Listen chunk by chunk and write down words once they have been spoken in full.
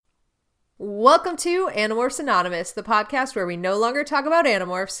Welcome to Animorphs Anonymous, the podcast where we no longer talk about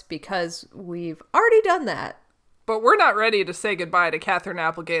Animorphs because we've already done that. But we're not ready to say goodbye to Katherine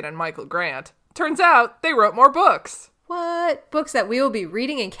Applegate and Michael Grant. Turns out they wrote more books. What? Books that we will be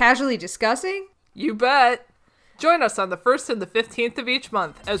reading and casually discussing? You bet. Join us on the 1st and the 15th of each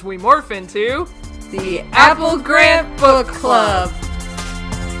month as we morph into the Apple Grant Book Club.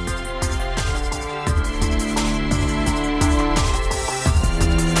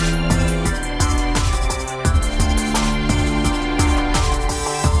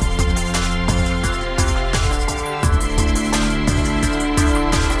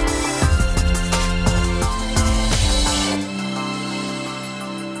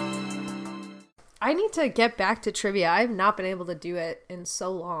 I need to get back to trivia. I've not been able to do it in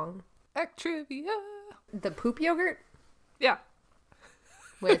so long. Trivia. The poop yogurt? Yeah.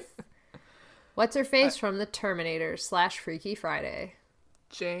 With what's her face from the Terminator / Freaky Friday?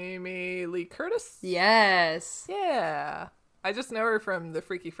 Jamie Lee Curtis? Yes. Yeah. I just know her from the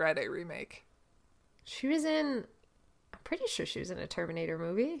Freaky Friday remake. She was in... I'm pretty sure she was in a Terminator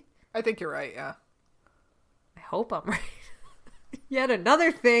movie. I think you're right, yeah. I hope I'm right. Yet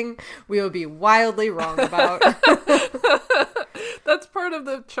another thing we will be wildly wrong about. That's part of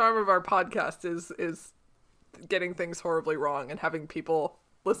the charm of our podcast is getting things horribly wrong and having people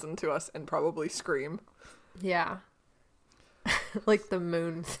listen to us and probably scream. Yeah. Like the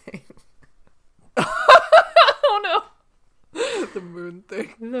moon thing. Oh no. The moon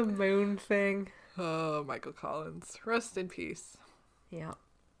thing. The moon thing. Oh, Michael Collins. Rest in peace. Yeah.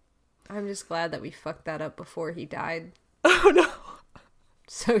 I'm just glad that we fucked that up before he died. Oh no.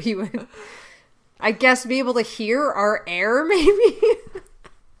 So he would, I guess, be able to hear our air, maybe?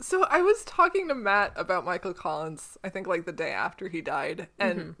 So I was talking to Matt about Michael Collins, I think like the day after he died.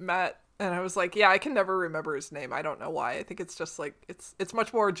 And I was like, yeah, I can never remember his name. I don't know why. I think it's just like, it's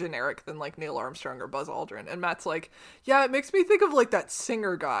much more generic than like Neil Armstrong or Buzz Aldrin. And Matt's like, yeah, it makes me think of like that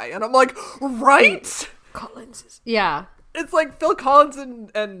singer guy. And I'm like, right? Collins is, yeah. It's like Phil Collins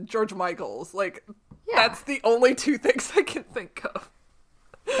and George Michaels. Like, yeah. That's the only two things I can think of.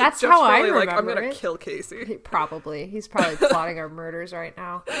 That's Jeff's how I remember like, I'm gonna it. kill Casey. He's probably plotting our murders right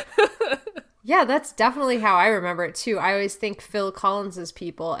now. Yeah, that's definitely how I remember it too. I always think Phil Collins's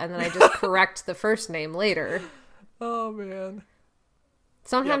people, and then I just correct the first name later. Oh man.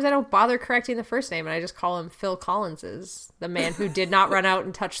 Sometimes I don't bother correcting the first name, and I just call him Phil Collins's, the man who did not run out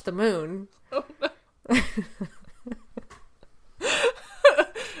and touch the moon. Oh no.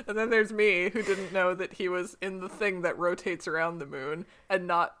 And then there's me, who didn't know that he was in the thing that rotates around the moon, and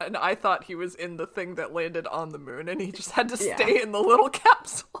I thought he was in the thing that landed on the moon, and he just had to stay in the little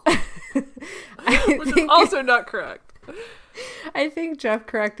capsule. Which is also not correct. I think Jeff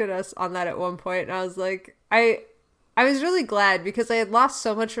corrected us on that at one point, and I was like, I was really glad, because I had lost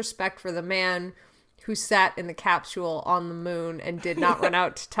so much respect for the man who sat in the capsule on the moon and did not run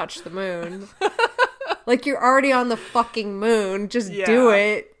out to touch the moon. Like, you're already on the fucking moon. Just do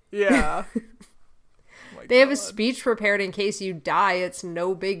it. Yeah. They have a speech prepared in case you die. It's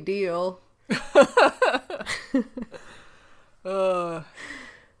no big deal. Yeah,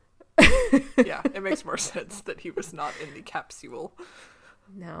 it makes more sense that he was not in the capsule.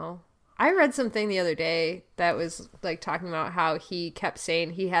 No. I read something the other day that was, like, talking about how he kept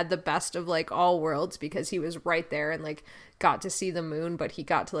saying he had the best of, like, all worlds because he was right there and, like, got to see the moon, but he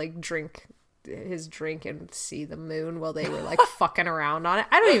got to, like, drink his drink and see the moon while they were like fucking around on it.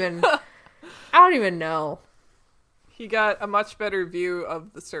 I don't even know. He got a much better view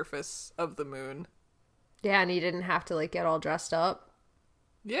of the surface of the moon. Yeah, and he didn't have to like get all dressed up.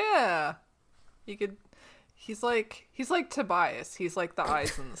 Yeah. He's like Tobias. He's like the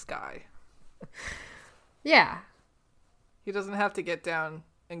eyes in the sky. Yeah. He doesn't have to get down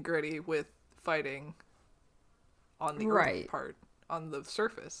and gritty with fighting on the earth part, on the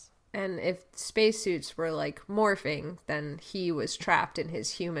surface. And if spacesuits were, like, morphing, then he was trapped in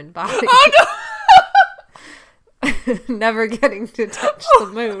his human body. Oh, no! Never getting to touch the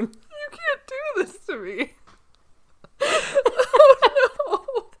moon. You can't do this to me.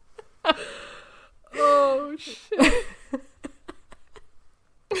 Oh, no. Oh, shit.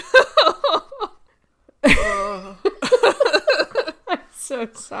 I'm so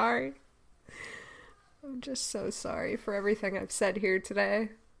sorry. I'm just so sorry for everything I've said here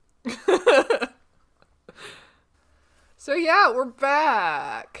today. So yeah, we're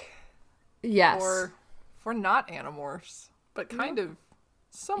back. Yes. For not Animorphs, but kind of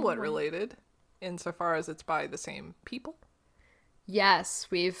somewhat related insofar as it's by the same people. Yes,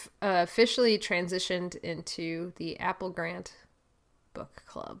 we've officially transitioned into the Apple Grant Book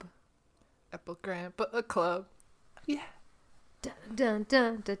Club. Apple Grant Book Club. Yeah. Dun, dun,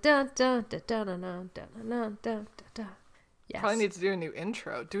 dun, dun, dun, dun, dun, dun, dun, dun, dun, dun, dun. Yes. Probably need to do a new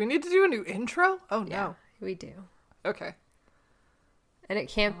intro. Do we need to do a new intro? Oh, Yeah, no. we do. Okay. And it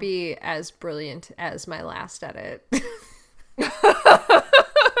can't be as brilliant as my last edit.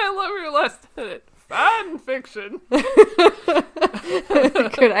 I love your last edit. Fan fiction. Could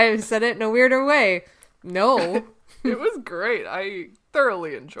I have said it in a weirder way? No. It was great. I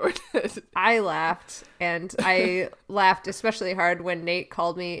thoroughly enjoyed it. I laughed, and I laughed especially hard when Nate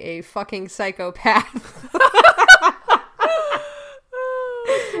called me a fucking psychopath.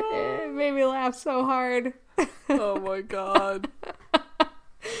 It made me laugh so hard. Oh my god.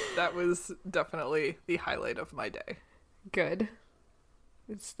 That was definitely the highlight of my day. Good.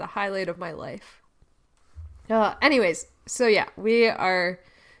 It's the highlight of my life. Anyways, so yeah, we are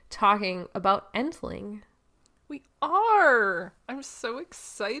talking about Entling. We are. I'm so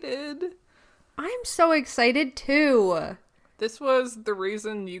excited. I'm so excited too. This was the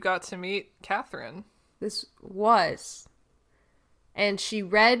reason you got to meet Catherine. This was. And she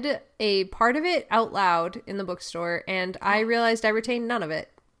read a part of it out loud in the bookstore, and I realized I retained none of it.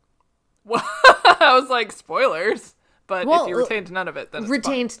 Well, I was like, spoilers. But Well, if you retained none of it, then it's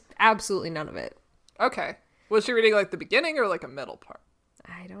retained absolutely none of it. fine. Okay. Was she reading like the beginning or like a middle part?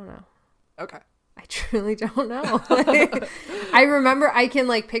 I don't know. Okay. I truly don't know. I remember I can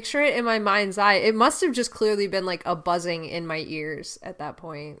like picture it in my mind's eye. It must have just clearly been like a buzzing in my ears at that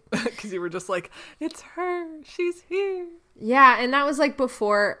point. Because you were just like, it's her. She's here. Yeah, and that was like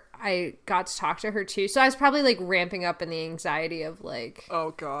before I got to talk to her too. So I was probably like ramping up in the anxiety of like,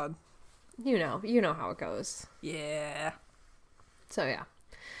 Oh, God. you know how it goes. Yeah. So yeah.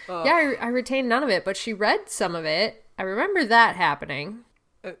 Ugh. Yeah, I retained none of it, but she read some of it. I remember that happening.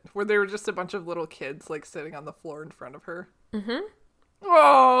 Where there were just a bunch of little kids like sitting on the floor in front of her. Mm-hmm.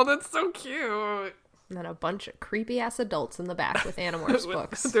 Oh, that's so cute. And then a bunch of creepy ass adults in the back with Animorphs With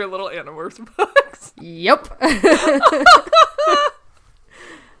books. their little Animorphs books. Yep.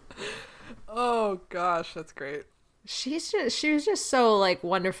 Oh gosh, that's great. She was just so like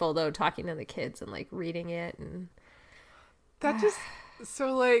wonderful though, talking to the kids and like reading it, and That just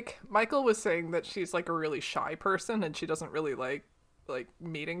so like Michael was saying that she's like a really shy person and she doesn't really like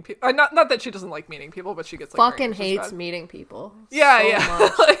meeting people. Not that she doesn't like meeting people, but she gets like fucking very anxious hates about it. meeting people. Yeah, so yeah.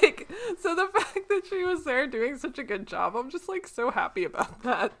 much. Like, so the fact that she was there doing such a good job, I'm just like so happy about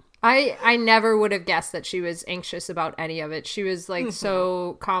that. I never would have guessed that she was anxious about any of it. She was like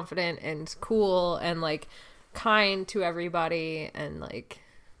so confident and cool and like kind to everybody, and like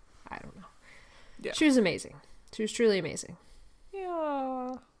I don't know. Yeah. She was amazing. She was truly amazing.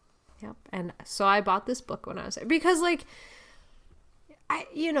 Yeah. Yep. And so I bought this book when I was there because like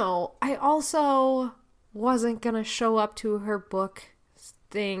I also wasn't gonna show up to her book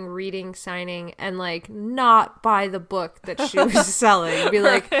thing, reading, signing, and like not buy the book that she was selling. Be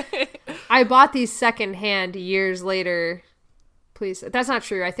like, I bought these secondhand years later. Please. That's not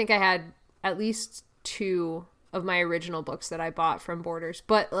true. I think I had at least 2 of my original books that I bought from Borders,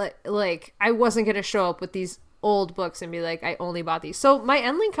 but like I wasn't gonna show up with these old books and be like, I only bought these. So my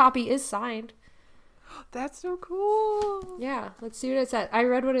Endling copy is signed. That's so cool. Yeah, let's see what it said. I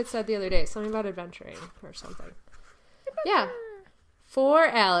read what it said the other day. Something about adventuring or something. Yeah. For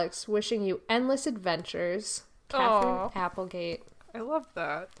Alex, wishing you endless adventures. Catherine Aw. Applegate. I love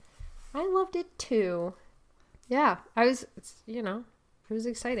that. I loved it too. Yeah, it was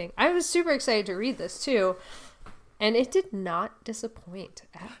exciting. I was super excited to read this too. And it did not disappoint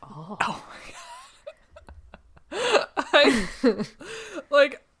at all. Oh my god.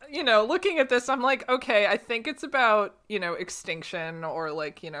 Like, looking at this, I'm like, okay, I think it's about, extinction or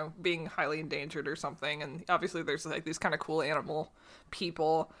like, being highly endangered or something. And obviously there's like these kind of cool animal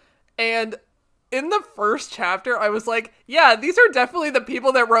people. And in the first chapter, I was like, yeah, these are definitely the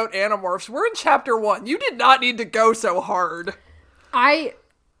people that wrote Animorphs. We're in chapter 1. You did not need to go so hard.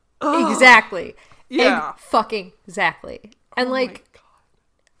 Exactly. Yeah. Fucking exactly. And Oh like, my God.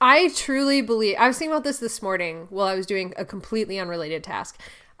 I truly believe, I was thinking about this morning while I was doing a completely unrelated task.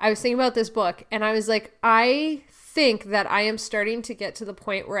 I was thinking about this book and I was like, I think that I am starting to get to the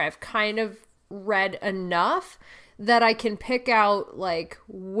point where I've kind of read enough that I can pick out like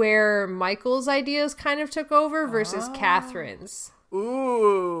where Michael's ideas kind of took over versus Catherine's.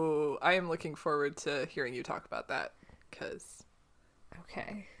 Ooh, I am looking forward to hearing you talk about that because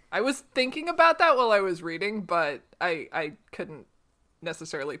Okay. I was thinking about that while I was reading, but I couldn't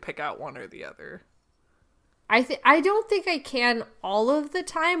necessarily pick out one or the other. I don't think I can all of the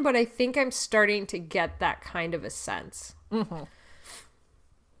time, but I think I'm starting to get that kind of a sense. Mm-hmm.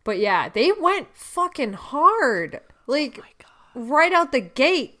 But yeah, they went fucking hard. Like, Oh my God. right out the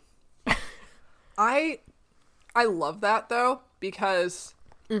gate. I love that though, because,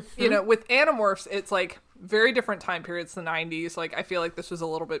 you know, with Animorphs, it's like very different time periods, the 90s. Like, I feel like this was a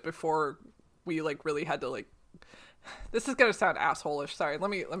little bit before we like really had to like, this is going to sound asshole-ish. Sorry. Let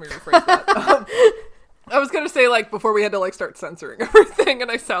me rephrase that. I was going to say like before we had to like start censoring everything, and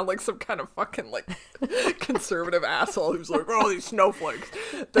I sound like some kind of fucking like conservative asshole who's like, oh, these snowflakes.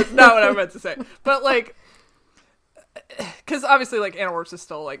 That's not what I meant to say. But like, because obviously like Animorphs is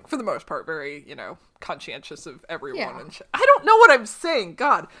still like for the most part very, you know, conscientious of everyone and shit. I don't know what I'm saying.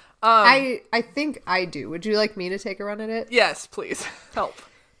 God. I think I do. Would you like me to take a run at it? Yes, please. Help.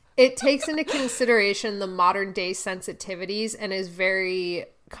 It takes into consideration the modern day sensitivities and is very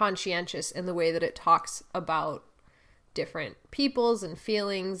conscientious in the way that it talks about different peoples and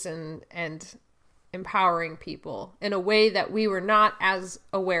feelings and empowering people in a way that we were not as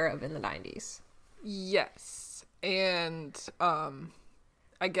aware of in the 90s. Yes. And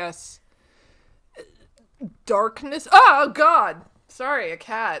I guess darkness. Oh God. Sorry, a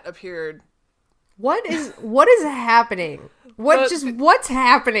cat appeared. What is happening? What's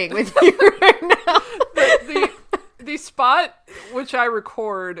happening with you right now? The spot which I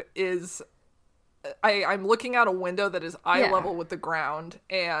record is I'm looking out a window that is eye level with the ground,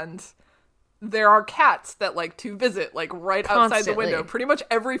 and there are cats that like to visit like right outside the window pretty much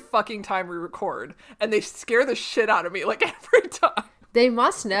every fucking time we record, and they scare the shit out of me like every time. They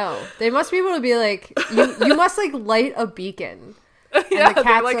must know. They must be able to be like, you must like light a beacon. And yeah, the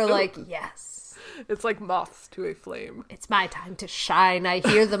cats are like, yes. It's like moths to a flame. It's my time to shine. I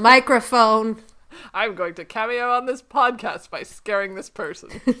hear the microphone. I'm going to cameo on this podcast by scaring this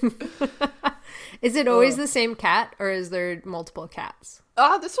person. Is it always the same cat, or is there multiple cats?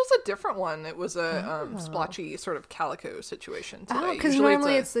 This was a different one. It was a splotchy sort of calico situation today. Oh, because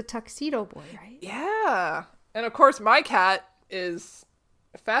normally it's the tuxedo boy, right? Yeah. And of course, my cat is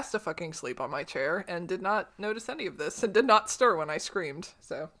fast to fucking sleep on my chair and did not notice any of this and did not stir when I screamed.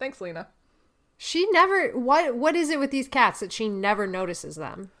 So, thanks, Lena. She never... What is it with these cats that she never notices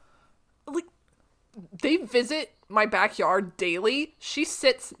them? Like, they visit my backyard daily. She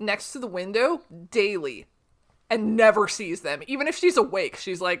sits next to the window daily and never sees them. Even if she's awake,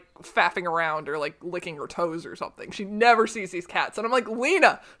 she's like faffing around or like licking her toes or something. She never sees these cats. And I'm like,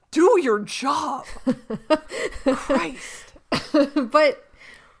 Lena, do your job. Christ. But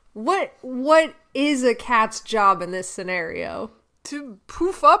what is a cat's job in this scenario? To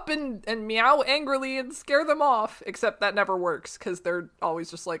poof up and meow angrily and scare them off. Except that never works, because they're always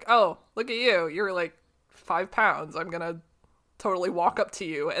just like, oh, look at you. You're like 5 pounds. I'm gonna totally walk up to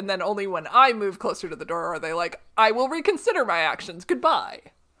you. And then only when I move closer to the door are they like, I will reconsider my actions. Goodbye.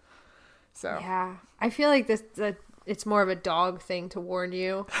 So yeah, I feel like it's more of a dog thing to warn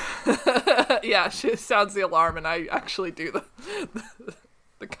you. Yeah, she sounds the alarm and I actually do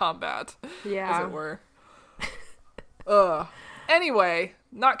the combat, as it were. Anyway,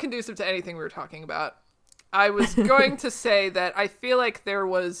 not conducive to anything we were talking about. I was going to say that I feel like there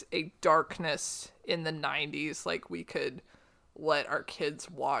was a darkness in the 90s, like we could let our kids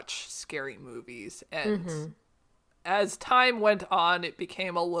watch scary movies. And as time went on, it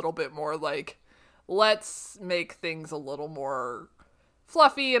became a little bit more like, let's make things a little more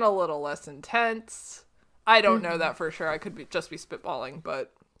fluffy and a little less intense. I don't know that for sure. I could just be spitballing,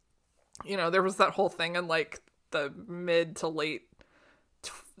 but, you know, there was that whole thing in like the mid to late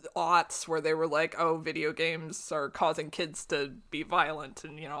aughts where they were like, oh, video games are causing kids to be violent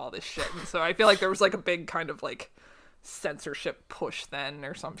and, you know, all this shit. And so I feel like there was like a big kind of like censorship push then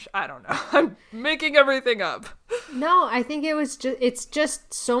or some I don't know. I'm making everything up. No, I think it's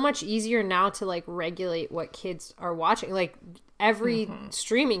just so much easier now to like regulate what kids are watching. Like every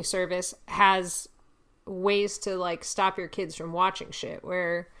streaming service has ways to like stop your kids from watching shit,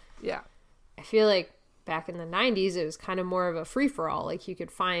 where I feel like back in the 90s, it was kind of more of a free-for-all. Like, you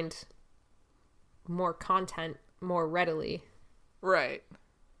could find more content more readily. Right.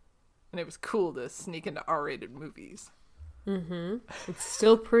 And it was cool to sneak into R-rated movies. It's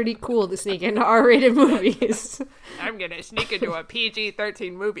still pretty cool to sneak into R-rated movies. I'm gonna sneak into a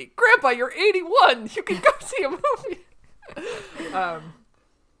PG-13 movie. Grandpa, you're 81! You can go see a movie!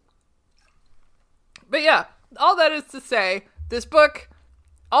 But yeah, all that is to say, this book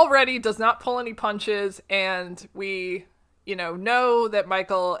already does not pull any punches, and we, you know that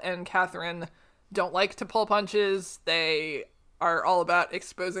Michael and Catherine don't like to pull punches. They are all about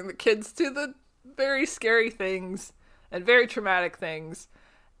exposing the kids to the very scary things and very traumatic things,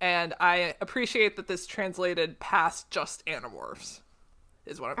 and I appreciate that this translated past just Animorphs,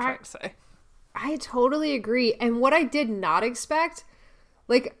 is what I'm trying to say. I totally agree, and what I did not expect,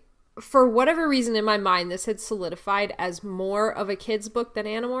 like, for whatever reason in my mind, this had solidified as more of a kid's book than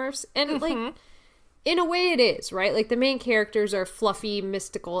Animorphs. And like, in a way it is, right? Like the main characters are fluffy,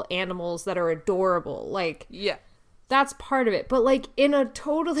 mystical animals that are adorable. Like, Yeah. that's part of it. But like in a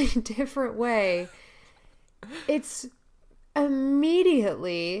totally different way, it's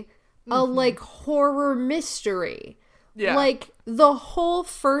immediately a like horror mystery. Yeah. Like the whole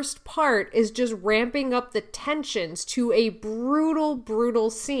first part is just ramping up the tensions to a brutal, brutal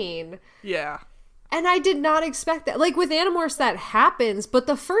scene. Yeah. And I did not expect that. Like with Animorphs that happens, but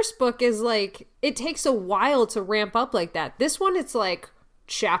the first book is like, it takes a while to ramp up like that. This one, it's like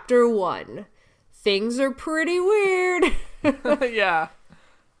chapter 1. Things are pretty weird. Yeah.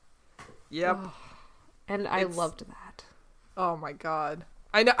 Yep. And I loved that. Oh my god.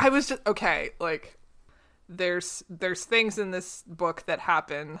 I know. I was just okay. Like, there's things in this book that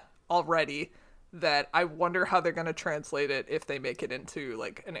happen already that I wonder how they're gonna translate it if they make it into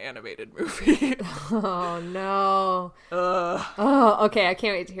like an animated movie. Oh no. Oh, okay. I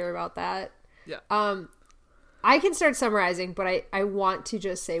can't wait to hear about that. Yeah. I can start summarizing, but I want to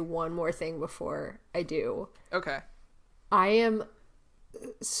just say one more thing before I do. Okay. I am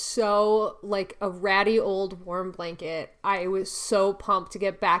so like a ratty old warm blanket. I was so pumped to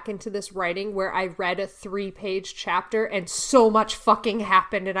get back into this writing where I read a 3-page chapter and so much fucking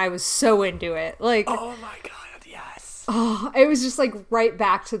happened and I was so into it. Like, Oh my god, yes. oh, it was just like right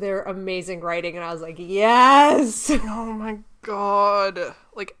back to their amazing writing and I was like, yes. Oh my god.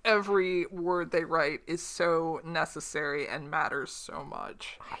 Like every word they write is so necessary and matters so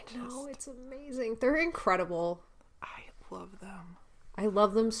much. I know, it's amazing. They're incredible. I love them. I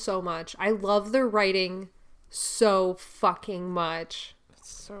love them so much. I love their writing so fucking much. It's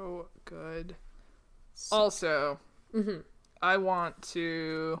so good. Also, I want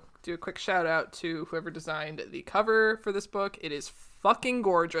to do a quick shout out to whoever designed the cover for this book. It is fucking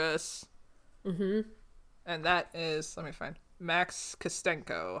gorgeous. And that is, let me find, Max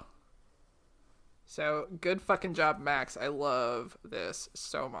Kostenko. So, good fucking job, Max. I love this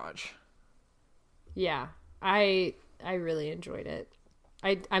so much. Yeah, I really enjoyed it.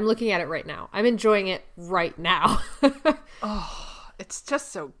 I'm looking at it right now. I'm enjoying it right now. It's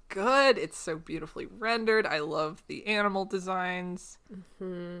just so good. It's so beautifully rendered. I love the animal designs.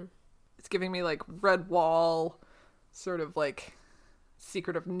 It's giving me like Redwall, sort of like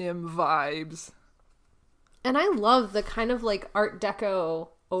Secret of Nim vibes. And I love the kind of like Art Deco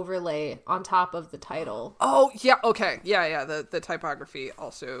overlay on top of the title. Oh, yeah. Okay. Yeah. The typography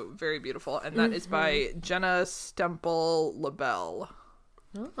also very beautiful. And that is by Jenna Stempel Labelle.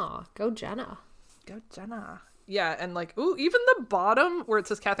 Oh, go Jenna. Go Jenna. Yeah. And like, ooh, even the bottom where it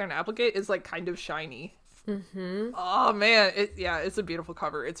says Catherine Applegate is like kind of shiny. Oh, man. It's a beautiful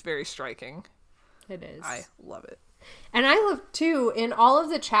cover. It's very striking. It is. I love it. And I love too, in all of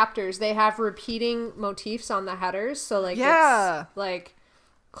the chapters, they have repeating motifs on the headers. So like, Yeah. it's like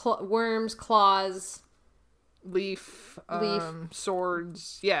worms, claws, Leaf,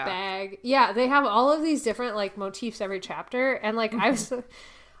 swords, yeah. bag. Yeah, they have all of these different like motifs every chapter. And like, I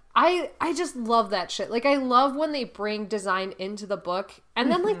just love that shit. Like, I love when they bring design into the book.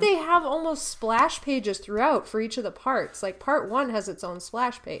 And then like they have almost splash pages throughout for each of the parts. Like part 1 has its own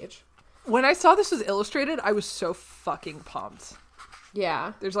splash page. When I saw this was illustrated, I was so fucking pumped.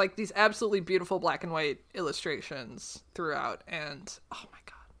 Yeah. There's like these absolutely beautiful black and white illustrations throughout, and oh my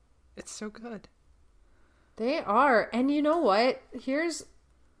god, it's so good. They are. And you know what? Here's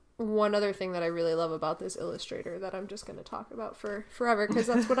one other thing that I really love about this illustrator that I'm just going to talk about for forever because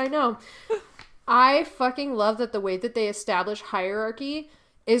that's what I know. I fucking love that the way that they establish hierarchy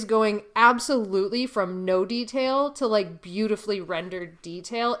is going absolutely from no detail to like beautifully rendered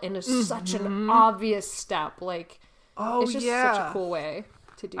detail in such an obvious step. Like, it's just such a cool way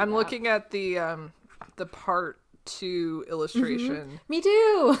to do I'm that. looking at the part 2 illustration. Me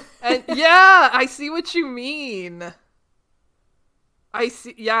too. And yeah, I see what you mean. I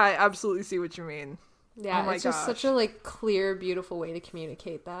absolutely see what you mean. Yeah, oh my it's just such a like clear, beautiful way to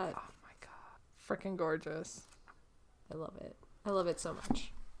communicate that. Oh my god. Freaking gorgeous. I love it. I love it so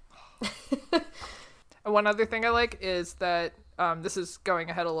much. One other thing I like is that this is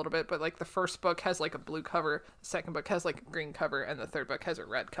going ahead a little bit, but like the first book has like a blue cover, the second book has like a green cover, and the third book has a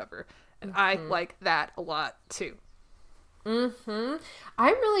red cover. And I like that a lot too. I'm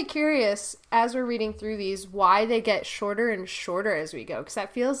really curious as we're reading through these why they get shorter and shorter as we go, because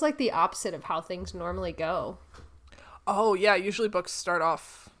that feels like the opposite of how things normally go. Oh yeah, usually books start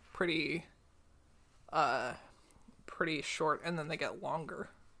off pretty short and then they get longer.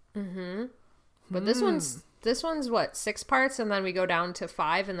 But this one's what, 6 parts, and then we go down to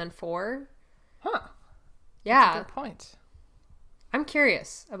 5 and then 4. Huh. Yeah, Good point. I'm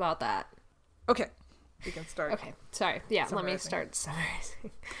curious about that. Okay, we can start. Okay, sorry. Yeah, let me Summarizing. start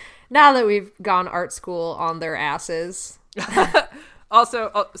summarizing. Now that we've gone art school on their asses.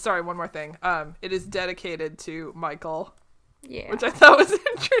 Also, sorry, one more thing. It is dedicated to Michael. Yeah. Which I thought was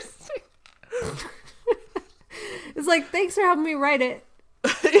interesting. It's like, thanks for helping me write it.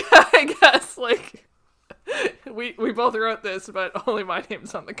 Yeah, I guess, like, we both wrote this, but only my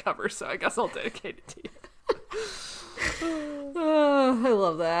name's on the cover, so I guess I'll dedicate it to you. Oh, I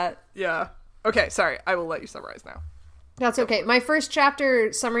love that. Yeah. Okay, sorry. I will let you summarize now. That's okay. My first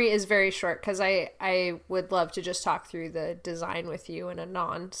chapter summary is very short because I would love to just talk through the design with you in a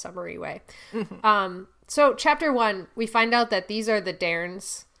non-summary way. So chapter 1, we find out that these are the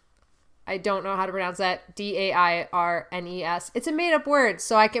Dairns. I don't know how to pronounce that. Dairnes. It's a made-up word,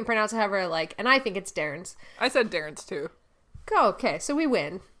 so I can pronounce it however I like, and I think it's Dairns. I said Dairns too. Oh, okay, so we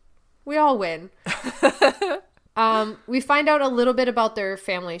win. We all win. We find out a little bit about their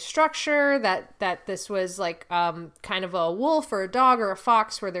family structure, that this was like kind of a wolf or a dog or a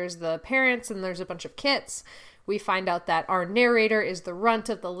fox where there's the parents and there's a bunch of kits. We find out that our narrator is the runt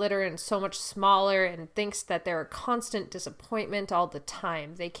of the litter and so much smaller and thinks that they're a constant disappointment all the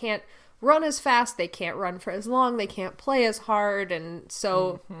time. They can't run as fast, they can't run for as long, they can't play as hard, and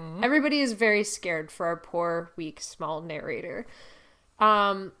so everybody is very scared for our poor, weak, small narrator.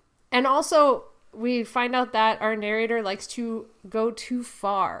 And also, we find out that our narrator likes to go too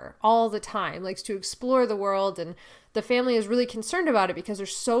far all the time, likes to explore the world, and the family is really concerned about it because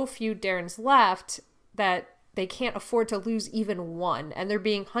there's so few Dairns left that they can't afford to lose even one, and they're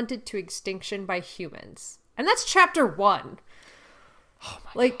being hunted to extinction by humans. And that's chapter 1. Oh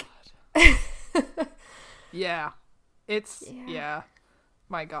my like, god. Yeah. It's, yeah.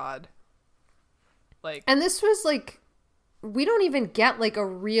 My god. Like. And this was like, we don't even get like a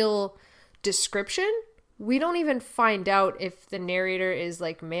real description. We don't even find out if the narrator is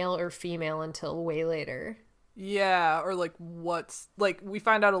like male or female until way later. Yeah, or like what's like we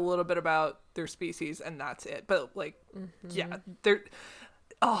find out a little bit about their species and that's it. But like yeah, they're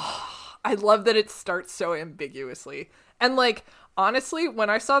I love that it starts so ambiguously. And like honestly, when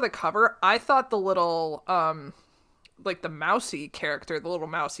I saw the cover, I thought the little like the mousy character, the little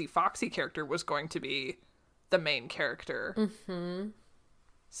mousy foxy character was going to be the main character.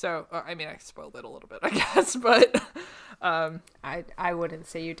 So, I mean, I spoiled it a little bit, I guess, but... I wouldn't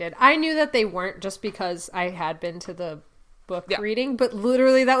say you did. I knew that they weren't just because I had been to the book reading, but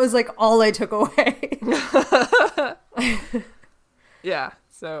literally that was, like, all I took away. Yeah,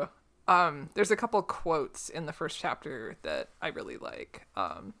 so, there's a couple quotes in the first chapter that I really like.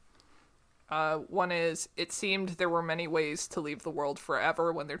 One is, it seemed there were many ways to leave the world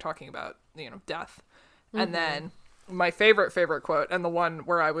forever when they're talking about, death. And then... my favorite quote, and the one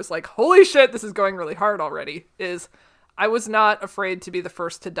where I was like, holy shit, this is going really hard already, is, I was not afraid to be the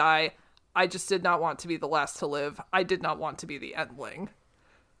first to die. I just did not want to be the last to live. I did not want to be the endling.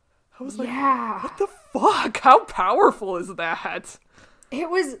 I was like, what the fuck? How powerful is that? It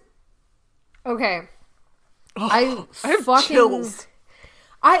was... Okay. I have chills.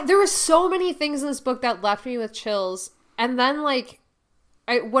 There were so many things in this book that left me with chills, and then, like,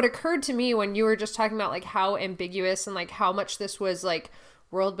 what occurred to me when you were just talking about like how ambiguous and like how much this was like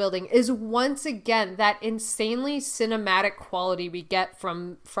world building is once again that insanely cinematic quality we get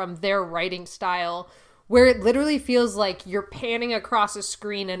from their writing style, where it literally feels like you're panning across a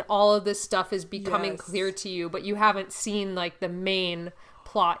screen and all of this stuff is becoming clear to you, but you haven't seen like the main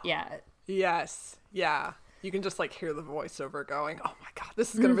plot yet. Yes. Yeah. You can just like hear the voiceover going, oh my god,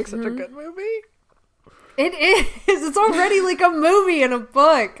 this is gonna make such a good movie. It is. It's already like a movie and a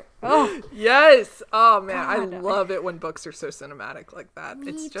book. Oh yes. Oh man, God. I love it when books are so cinematic like that.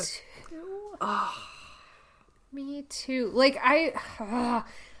 Me too. Like I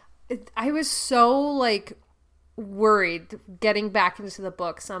was so like worried getting back into the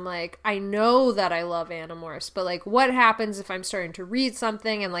books. I'm like, I know that I love Animorphs, but like what happens if I'm starting to read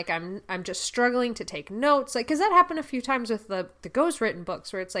something and like I'm just struggling to take notes, like, because that happened a few times with the ghost written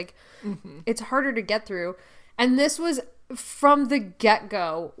books where it's like it's harder to get through. And this was from the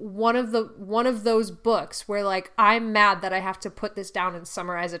get-go one of those books where like I'm mad that I have to put this down and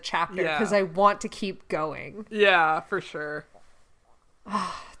summarize a chapter because I want to keep going. Yeah, for sure.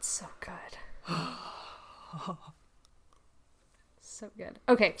 It's so good. So good.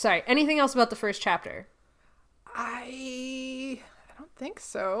 Okay, sorry. Anything else about the first chapter? I don't think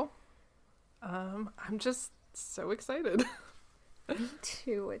so. I'm just so excited. Me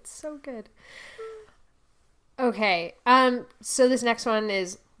too. It's so good. Okay. So this next one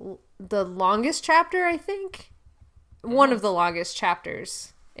is the longest chapter, I think. One of the longest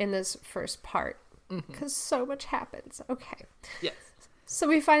chapters in this first part. Because so much happens. Okay. Yes. So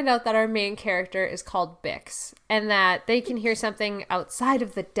we find out that our main character is called Bix, and that they can hear something outside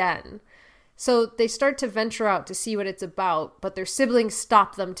of the den. So they start to venture out to see what it's about, but their siblings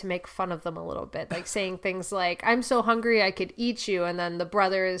stop them to make fun of them a little bit, like saying things like, I'm so hungry I could eat you, and then the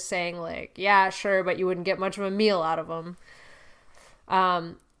brother is saying like, yeah, sure, but you wouldn't get much of a meal out of them.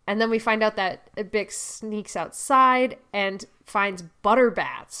 And then we find out that Bix sneaks outside and finds butter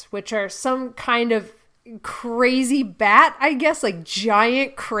bats, which are some kind of crazy bat, I guess, like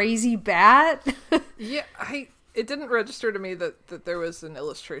giant crazy bat. Yeah, it didn't register to me that there was an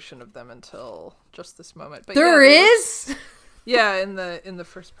illustration of them until just this moment. But there is? Yeah, in the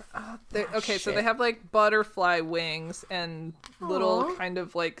first part. Okay, so they have like butterfly wings and little kind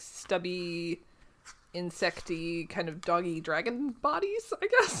of like stubby, insecty, kind of doggy dragon bodies, I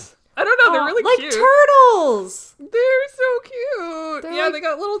guess. I don't know, they're really like cute. Like turtles! They're so cute! They're yeah, like they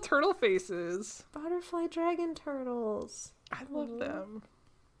got little turtle faces. Butterfly dragon turtles. I love them.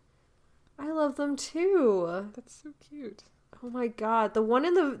 I love them too. That's so cute. Oh my god. The one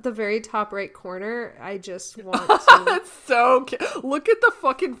in the very top right corner, I just want to... That's so cute. Look at the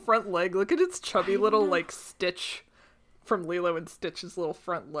fucking front leg. Look at its chubby little, like, Stitch from Lilo and Stitch's little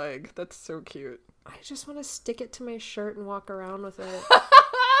front leg. That's so cute. I just want to stick it to my shirt and walk around with it.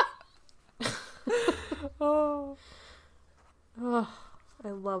 Oh, I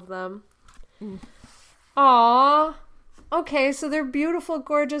love them. Aww. Okay, so they're beautiful,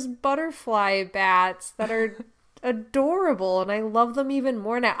 gorgeous butterfly bats that are adorable, and I love them even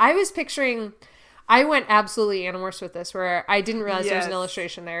more now. I went absolutely Animorphs with this, where I didn't realize there was an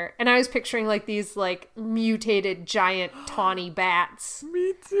illustration there, and I was picturing like these like mutated giant tawny bats.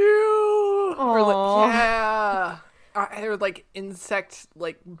 Me too. Aww. Or like, yeah. Or like insect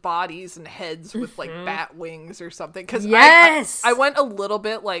like bodies and heads with like bat wings or something. Because yes, I went a little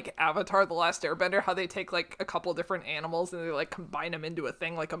bit like Avatar: The Last Airbender, how they take like a couple different animals and they like combine them into a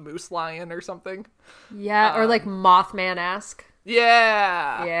thing, like a moose lion or something. Yeah, or like Mothman-esque.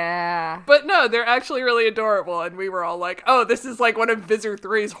 Yeah. Yeah. But no, they're actually really adorable, and we were all like, oh, this is like one of Visser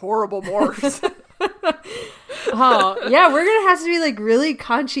 3's horrible morphs. Oh, yeah, we're gonna have to be like really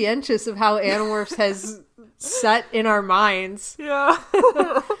conscientious of how Animorphs has set in our minds. Yeah.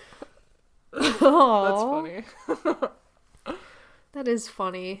 Oh, that's funny. That is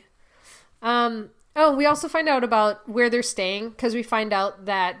funny. Oh, we also find out about where they're staying, because we find out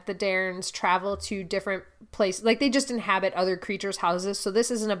that the Darrens travel to different places. Like, they just inhabit other creatures' houses. So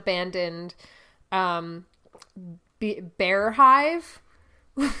this is an abandoned bear hive.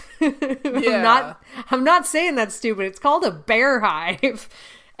 Yeah. I'm not saying that's stupid. It's called a bear hive.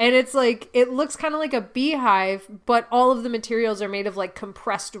 And it's like, it looks kind of like a beehive, but all of the materials are made of like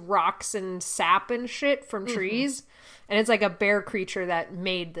compressed rocks and sap and shit from trees. And it's like a bear creature that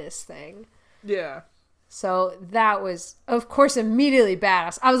made this thing. Yeah. So that was, of course, immediately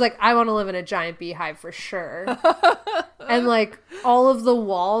badass. I was like, I want to live in a giant beehive for sure. And like all of the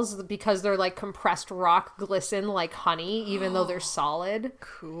walls, because they're like compressed rock, glisten like honey, even though they're solid.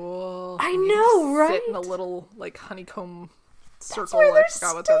 Cool. I know, right? Sit in a little like honeycomb circle. That's where I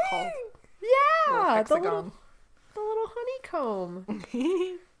forgot what they're called. Yeah, the hexagon. little honeycomb.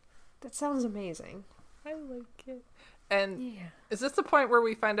 That sounds amazing. I like it. And Yeah. is this the point where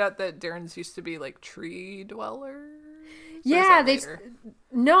we find out that Darrens used to be like tree dwellers? Yeah, this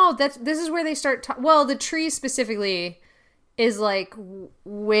is where they start. Well, the tree specifically is like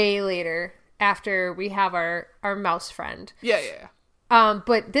way later, after we have our mouse friend. Yeah.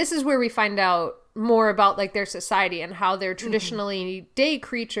 But this is where we find out more about like their society and how they're traditionally day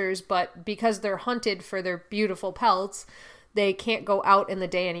creatures, but because they're hunted for their beautiful pelts, they can't go out in the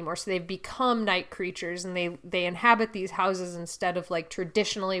day anymore. So they've become night creatures, and they inhabit these houses instead of like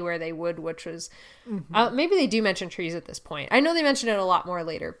traditionally where they would, which was maybe they do mention trees at this point. I know they mention it a lot more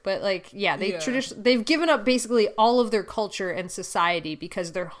later, but like, yeah, they've given up basically all of their culture and society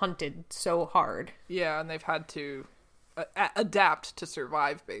because they're hunted so hard. Yeah, and they've had to adapt to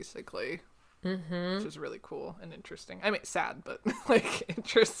survive, basically. Which is really cool and interesting. I mean, sad, but like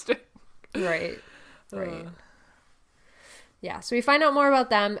interesting. Right. Yeah, so we find out more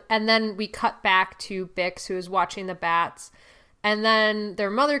about them, and then we cut back to Bix, who is watching the bats, and then their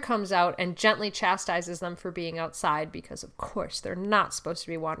mother comes out and gently chastises them for being outside, because of course they're not supposed to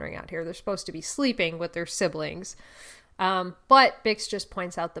be wandering out here. They're supposed to be sleeping with their siblings. But Bix just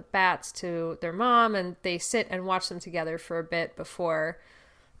points out the bats to their mom, and they sit and watch them together for a bit before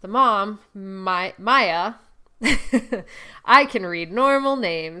the mom, Maya, I can read normal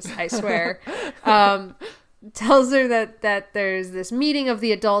names, I swear, tells her that there's this meeting of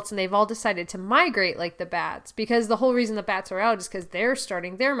the adults and they've all decided to migrate like the bats, because the whole reason the bats are out is because they're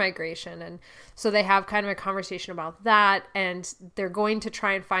starting their migration. And so they have kind of a conversation about that, and they're going to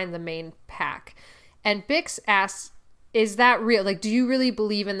try and find the main pack. And Bix asks, is that real? Like, do you really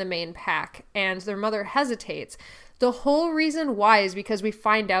believe in the main pack? And their mother hesitates. The whole reason why is because we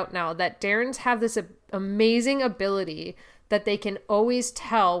find out now that Darrens have this amazing ability that they can always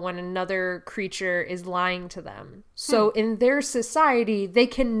tell when another creature is lying to them. So in their society, they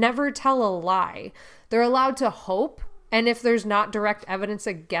can never tell a lie. They're allowed to hope, and if there's not direct evidence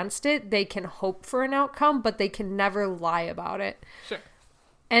against it, they can hope for an outcome, but they can never lie about it. Sure.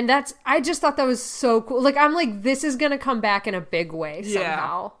 And I just thought that was so cool. Like, I'm like, this is going to come back in a big way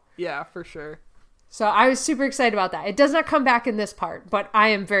somehow. Yeah, for sure. So I was super excited about that. It does not come back in this part, but I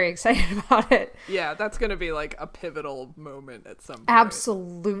am very excited about it. Yeah, that's going to be like a pivotal moment at some point.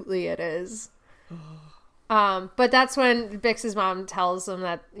 Absolutely it is. But that's when Bix's mom tells them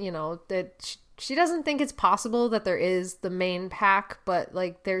that, that she doesn't think it's possible that there is the main pack, but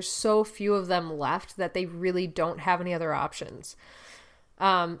like there's so few of them left that they really don't have any other options.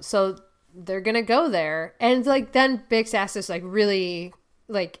 So they're going to go there. And like then Bix asks this like really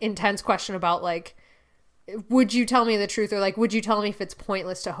like intense question about like, would you tell me the truth, or like, would you tell me if it's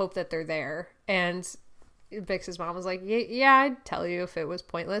pointless to hope that they're there? And Bix's mom was like, yeah, I'd tell you if it was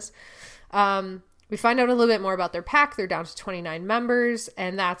pointless. We find out a little bit more about their pack. They're down to 29 members,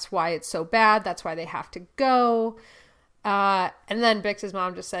 and that's why it's so bad. That's why they have to go. And then Bix's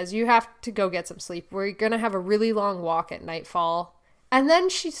mom just says, you have to go get some sleep. We're going to have a really long walk at nightfall. And then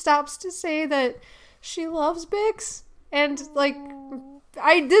she stops to say that she loves Bix. And like,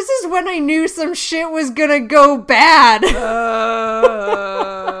 this is when I knew some shit was going to go bad. Because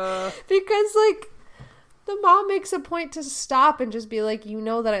like, the mom makes a point to stop and just be like, you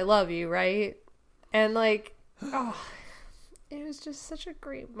know that I love you, right? And like, oh, it was just such a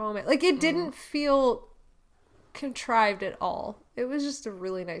great moment. Like, it didn't feel contrived at all. It was just a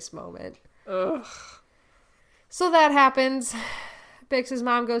really nice moment. Ugh. So that happens. Bix's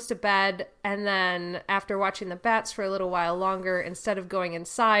mom goes to bed, and then after watching the bats for a little while longer, instead of going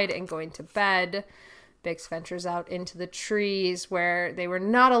inside and going to bed, Bix ventures out into the trees where they were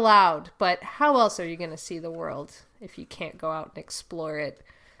not allowed. But how else are you going to see the world if you can't go out and explore it?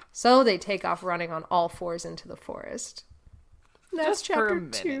 So they take off running on all fours into the forest. And that's just for a chapter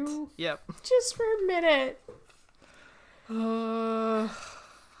minute. 2. Yep. Just for a minute.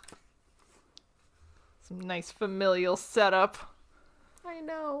 Some nice familial setup. I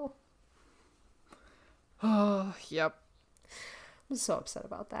know. Oh, yep. I'm so upset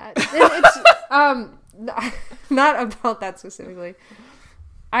about that. It's not about that specifically.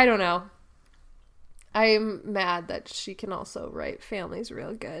 I don't know. I'm mad that she can also write families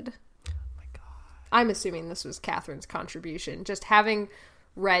real good. Oh my god. I'm assuming this was Catherine's contribution. Just having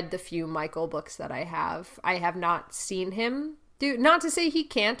read the few Michael books that I have not seen him do, not to say he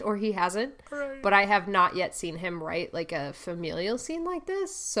can't or he hasn't, Right. but I have not yet seen him write like a familial scene like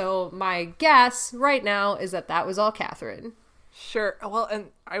this. So my guess right now is that was all Catherine. Sure. Well,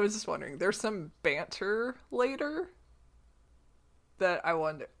 and I was just wondering, there's some banter later that I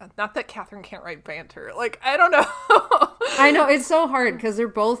wonder. Not that Catherine can't write banter. Like, I don't know. I know, it's so hard because they're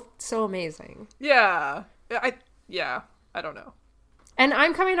both so amazing. Yeah. I don't know. And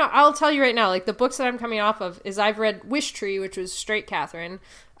I'm coming off, I'll tell you right now, like the books that I'm coming off of is I've read Wish Tree, which was straight Catherine.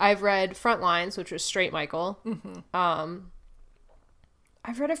 I've read Frontlines, which was straight Michael. Mm-hmm.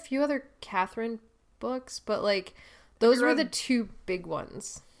 I've read a few other Catherine books, but like those were the two big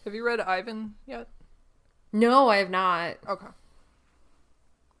ones. Have you read Ivan yet? No, I have not. Okay.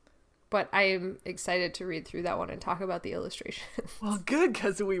 But I'm excited to read through that one and talk about the illustrations. Well, good,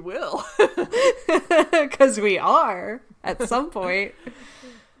 because we will. Because we are, at some point.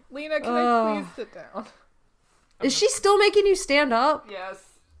 Lena, can I please sit down? Is she still making you stand up? Yes.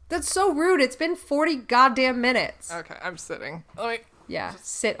 That's so rude. It's been 40 goddamn minutes. Okay, I'm sitting. Let me... Yeah,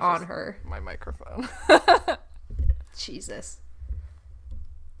 sit on her. My microphone. Jesus.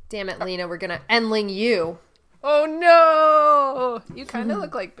 Damn it, Lena. We're gonna endling you. Oh, no! You kind of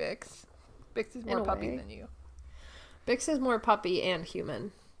look like Bix. Bix is more In a puppy way. than you. Bix is more puppy and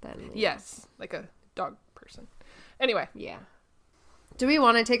human than Lena. Yes, like a dog person. Anyway. Yeah. Do we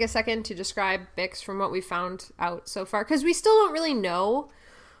want to take a second to describe Bix from what we found out so far? Because we still don't really know,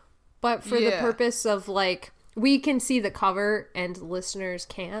 but for the purpose of, like, we can see the cover and listeners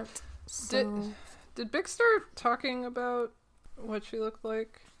can't. So. Did Bix start talking about what she looked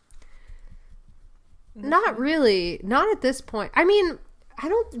like? Not really. Not at this point. I mean,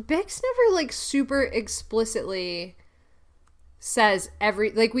 Bix never, like, super explicitly says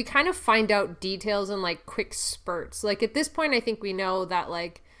like, we kind of find out details in like quick spurts. Like at this point, I think we know that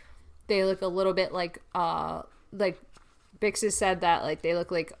like they look a little bit like Bix has said that like they look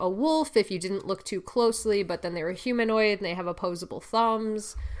like a wolf if you didn't look too closely, but then they were humanoid and they have opposable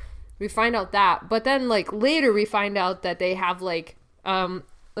thumbs. We find out that, but then like later we find out that they have like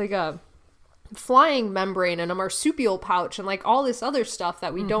a flying membrane and a marsupial pouch and like all this other stuff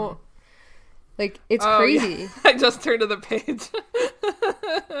that we don't like. It's crazy. Yeah. I just turned to the page.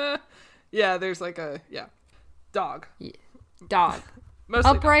 Yeah, there's like a dog. Yeah. Dog.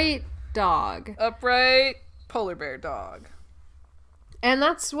 Mostly upright dog. Upright polar bear dog. And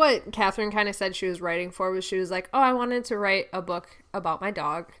that's what Catherine kind of said she was writing for, was she was like, oh, I wanted to write a book about my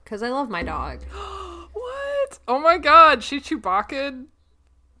dog because I love my dog. What? Oh my god, she Chewbacca'd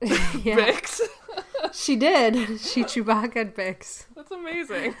Bix? She did. She Chewbacca'd Bix. That's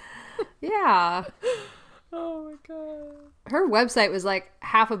amazing. Yeah. Oh my god. Her website was like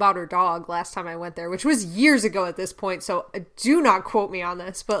half about her dog last time I went there, which was years ago at this point, so do not quote me on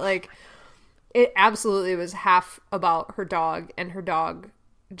this, but like it absolutely was half about her dog and her dog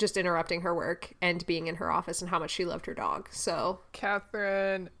just interrupting her work and being in her office and how much she loved her dog. So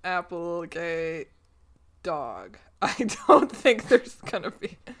Catherine Applegate dog. I don't think there's gonna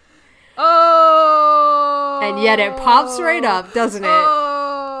be. Oh, and yet it pops right up, doesn't it?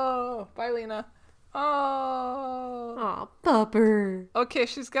 Oh, bye, Lena. Oh, aw, pupper.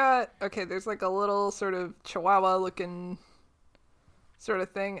 Okay, there's like a little sort of chihuahua looking sort of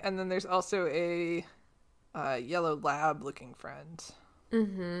thing, and then there's also a yellow lab looking friend.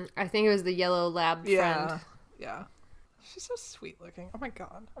 I think it was the yellow lab friend. Yeah. She's so sweet looking. Oh my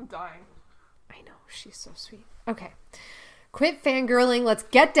god, I'm dying. I know, she's so sweet. Okay. Quit fangirling. Let's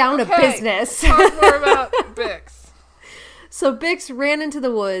get down to business. Talk more about Bix. So Bix ran into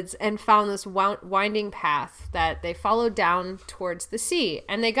the woods and found this winding path that they followed down towards the sea.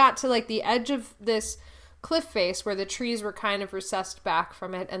 And they got to like the edge of this cliff face where the trees were kind of recessed back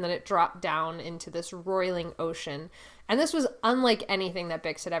from it, and then it dropped down into this roiling ocean. And this was unlike anything that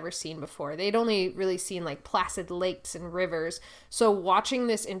Bix had ever seen before. They'd only really seen like placid lakes and rivers. So watching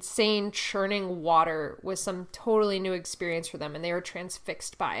this insane churning water was some totally new experience for them, and they were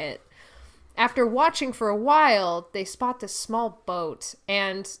transfixed by it. After watching for a while, they spot this small boat,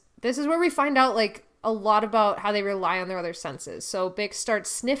 and this is where we find out like a lot about how they rely on their other senses. So Bix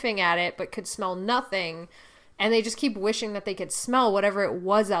starts sniffing at it, but could smell nothing. And they just keep wishing that they could smell whatever it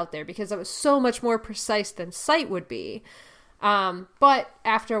was out there because it was so much more precise than sight would be. But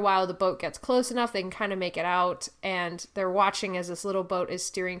after a while, the boat gets close enough, they can kind of make it out. And they're watching as this little boat is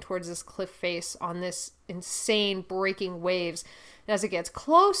steering towards this cliff face on this insane breaking waves. And as it gets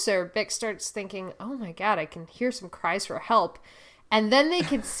closer, Bix starts thinking, oh my god, I can hear some cries for help. And then they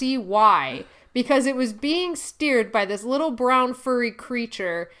could see why. Because it was being steered by this little brown furry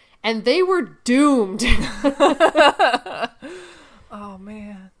creature, and they were doomed. Oh,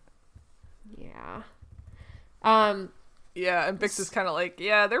 man. Yeah. Yeah, and Bix is kind of like,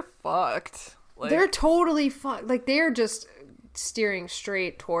 yeah, they're fucked. Like, they're totally fucked. Like, they're just steering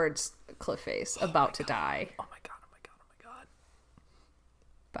straight towards the cliff face, about to die. Oh my god, oh my god, oh my god.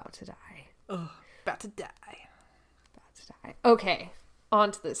 About to die. Ugh, about to die. About to die. Okay,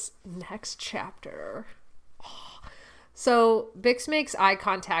 on to this next chapter. So Bix makes eye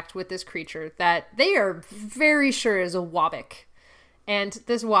contact with this creature that they are very sure is a Wabik. And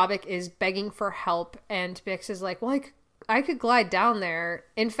this Wabik is begging for help, and Bix is like, well, I could glide down there.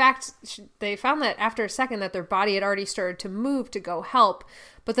 In fact, they found that after a second that their body had already started to move to go help,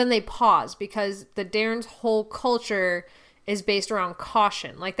 but then they pause because the Dairns' whole culture is based around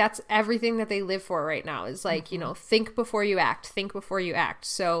caution. Like, that's everything that they live for right now is like, you know, think before you act, think before you act.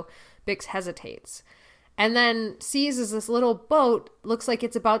 So Bix hesitates. And then sees as this little boat looks like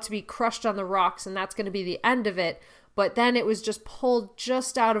it's about to be crushed on the rocks, and that's going to be the end of it. But then it was just pulled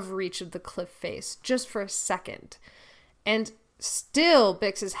just out of reach of the cliff face, just for a second. And still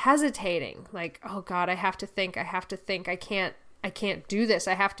Bix is hesitating, like, oh god, I have to think, I can't do this,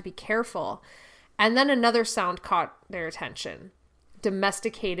 I have to be careful. And then another sound caught their attention.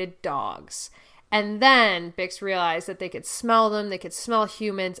 Domesticated dogs. And then Bix realized that they could smell them, they could smell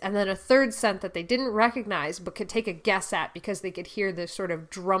humans, and then a third scent that they didn't recognize but could take a guess at because they could hear the sort of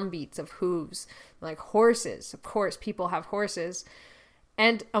drum beats of hooves. Like horses. Of course, people have horses.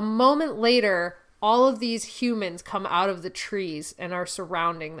 And a moment later, all of these humans come out of the trees and are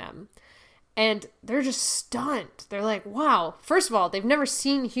surrounding them. And they're just stunned. They're like, wow. First of all, they've never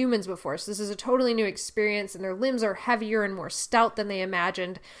seen humans before, so this is a totally new experience, and their limbs are heavier and more stout than they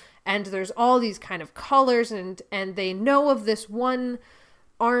imagined. And there's all these kind of colors, and they know of this one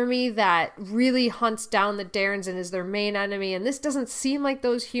army that really hunts down the Darrens and is their main enemy. And this doesn't seem like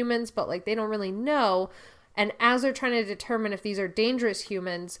those humans, but like they don't really know. And as they're trying to determine if these are dangerous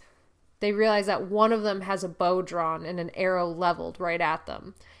humans, they realize that one of them has a bow drawn and an arrow leveled right at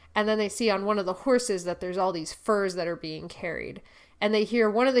them. And then they see on one of the horses that there's all these furs that are being carried. And they hear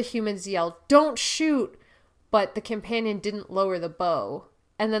one of the humans yell, "Don't shoot!" But the companion didn't lower the bow.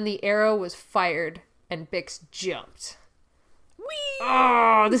 And then the arrow was fired and Bix jumped. Whee!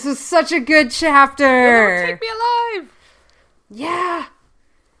 Oh, this is such a good chapter. Don't take me alive. Yeah.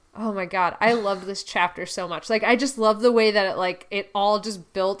 Oh my God. I loved this chapter so much. Like, I just love the way that it all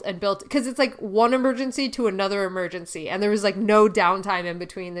just built and built. Because it's like one emergency to another emergency. And there was like no downtime in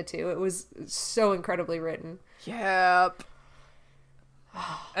between the two. It was so incredibly written. Yep.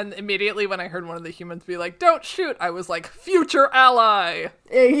 And immediately when I heard one of the humans be like, "Don't shoot," I was like, future ally.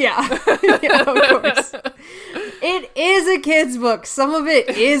 Yeah. Yeah, of course. It is a kid's book. Some of it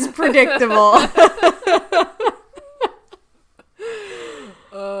is predictable.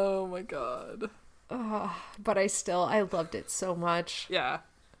 Oh my God. But I loved it so much. Yeah.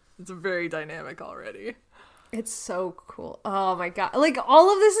 It's very dynamic already. It's so cool. Oh my God. Like,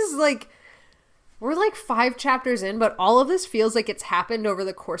 all of this is like, we're like 5 chapters in, but all of this feels like it's happened over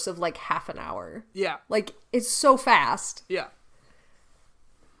the course of like half an hour. Yeah. Like, it's so fast. Yeah.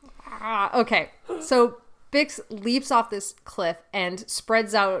 Okay. So Bix leaps off this cliff and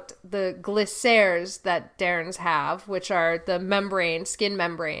spreads out the glissairs that Darrens have, which are the skin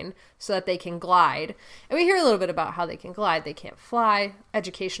membrane, so that they can glide. And we hear a little bit about how they can glide. They can't fly.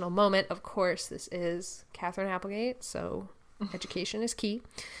 Educational moment, of course. This is Catherine Applegate, so education is key.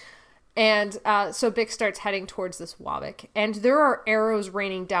 And so Bix starts heading towards this Wabik, and there are arrows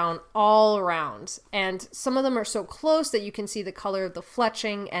raining down all around, and some of them are so close that you can see the color of the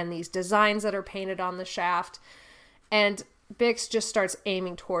fletching and these designs that are painted on the shaft. And Bix just starts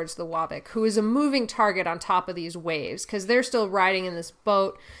aiming towards the Wabik, who is a moving target on top of these waves, because they're still riding in this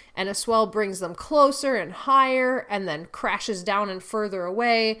boat, and a swell brings them closer and higher, and then crashes down and further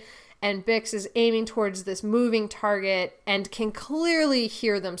away. And Bix is aiming towards this moving target and can clearly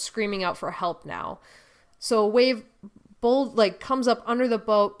hear them screaming out for help now. So a wave comes up under the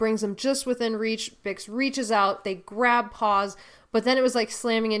boat, brings them just within reach. Bix reaches out, they grab paws, but then it was like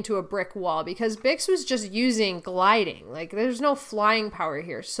slamming into a brick wall because Bix was just using gliding. Like, there's no flying power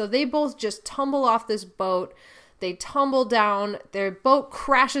here. So they both just tumble off this boat. They tumble down. Their boat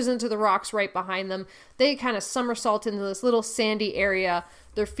crashes into the rocks right behind them. They kind of somersault into this little sandy area.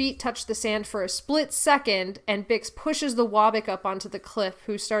 Their feet touch the sand for a split second, and Bix pushes the Wabik up onto the cliff,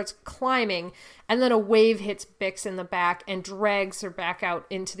 who starts climbing, and then a wave hits Bix in the back and drags her back out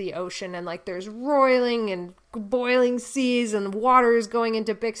into the ocean, and like there's roiling and boiling seas, and water is going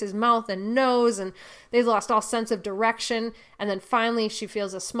into Bix's mouth and nose, and they've lost all sense of direction, and then finally she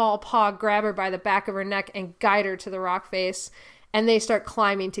feels a small paw grab her by the back of her neck and guide her to the rock face, and they start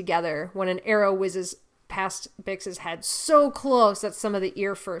climbing together when an arrow whizzes past Bix's head so close that some of the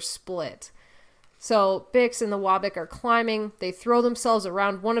ear fur split. So Bix and the Wabik are climbing. They throw themselves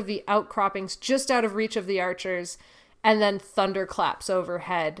around one of the outcroppings just out of reach of the archers, and then thunder claps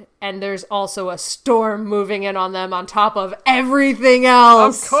overhead. And there's also a storm moving in on them on top of everything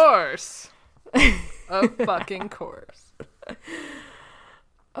else. Of course. Of fucking course.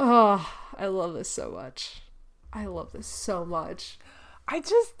 Oh, I love this so much. I love this so much.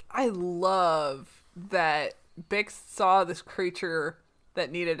 I love that Bix saw this creature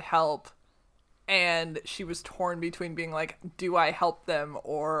that needed help, and she was torn between being like, do I help them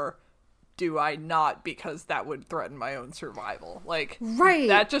or do I not, because that would threaten my own survival. Like, right.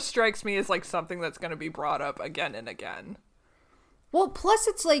 That just strikes me as like something that's going to be brought up again and again. Well, plus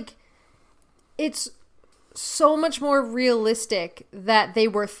it's like, it's so much more realistic that they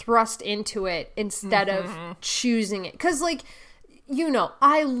were thrust into it instead of choosing it. Because, like, you know,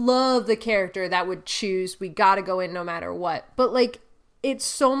 I love the character that would choose, we gotta go in no matter what. But, like, it's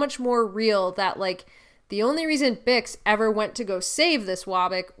so much more real that, like, the only reason Bix ever went to go save this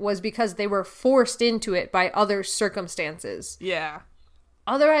Wabik was because they were forced into it by other circumstances. Yeah.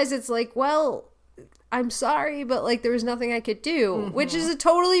 Otherwise, it's like, well, I'm sorry, but, like, there was nothing I could do. Which is a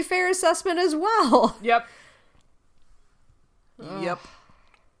totally fair assessment as well. Yep. Yep.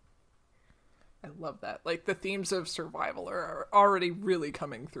 I love that. Like, the themes of survival are already really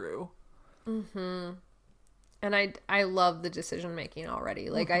coming through. Mm-hmm. And I love the decision making already.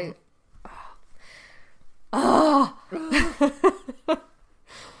 Like, yeah,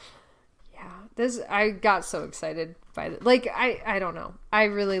 I got so excited by it. Like, I don't know. I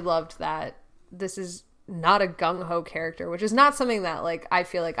really loved that this is not a gung-ho character, which is not something that, like, I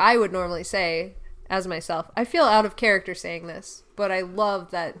feel like I would normally say as myself. I feel out of character saying this, but I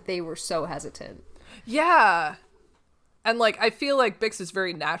love that they were so hesitant. Yeah. And, like, I feel like Bix is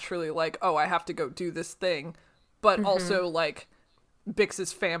very naturally like, oh, I have to go do this thing. But also, like,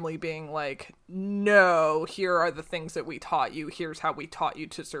 Bix's family being like, no, here are the things that we taught you. Here's how we taught you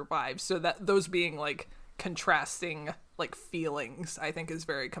to survive. So that those being, like, contrasting, like, feelings, I think is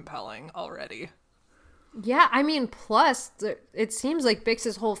very compelling already. Yeah, I mean, plus, it seems like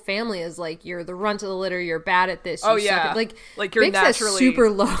Bix's whole family is like, you're the runt of the litter, you're bad at this. Oh, you yeah. suck Like you're Bix naturally... is super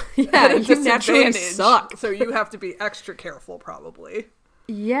low. Yeah, you naturally suck. So you have to be extra careful, probably.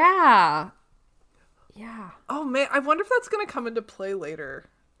 Yeah. Yeah. Oh, man, I wonder if that's going to come into play later.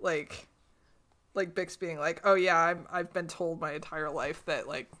 Like Bix being like, oh, yeah, I've been told my entire life that,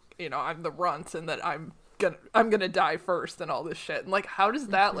 like, you know, I'm the runt and that I'm gonna die first and all this shit. And, like, how does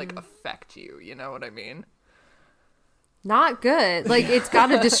that like affect you? You know what I mean? Not good. Like, it's got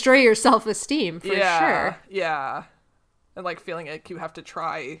to destroy your self-esteem for sure. Yeah. And, like, feeling like you have to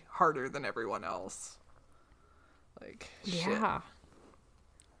try harder than everyone else. Like, shit.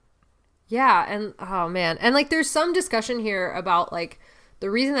 Yeah, and oh man. And, like, there's some discussion here about, like, the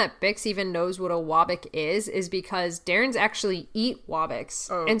reason that Bix even knows what a Wabik is because Darren's actually eat Wabiks.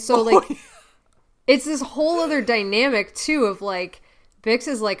 Oh. And so, like, it's this whole other dynamic, too, of, like, Bix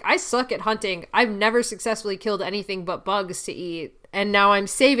is like, I suck at hunting. I've never successfully killed anything but bugs to eat. And now I'm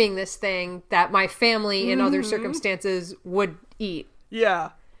saving this thing that my family in other circumstances would eat. Yeah.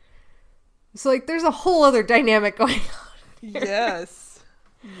 So, like, there's a whole other dynamic going on here. Yes.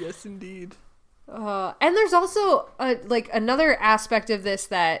 Yes, indeed. And there's also, like, another aspect of this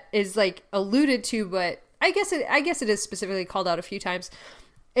that is, like, alluded to, but I guess it is specifically called out a few times,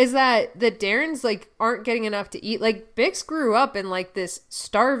 is that the Darrens, like, aren't getting enough to eat. Like, Bix grew up in, like, this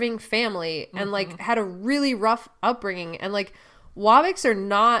starving family and, like, had a really rough upbringing. And, like, Wabiks are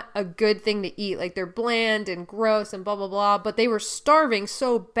not a good thing to eat. Like, they're bland and gross and blah, blah, blah. But they were starving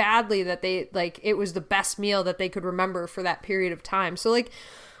so badly that they, like, it was the best meal that they could remember for that period of time. So, like,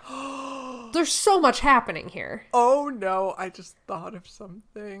 there's so much happening here. Oh, no. I just thought of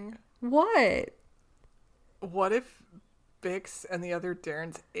something. What? What if Bix and the other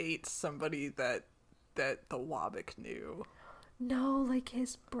Darrens ate somebody that the Wabik knew? No, like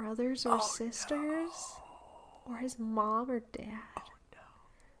his brothers or sisters? No. Or his mom or dad?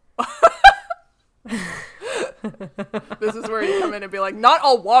 Oh, no. This is where you come in and be like, not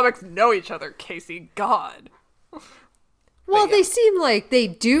all Wabiks know each other, Casey. God. Well, yeah. They seem like they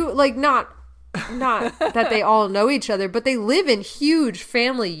do, like, not that they all know each other, but they live in huge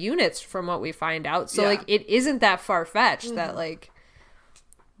family units from what we find out. So, like, it isn't that far-fetched that, like,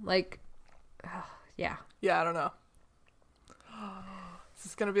 yeah. Yeah, I don't know. This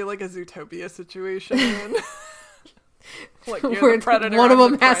is gonna be like a Zootopia situation. Like, where one of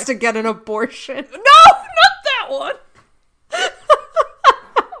them has to get an abortion. No, not that one!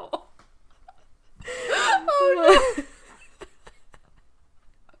 Oh, no.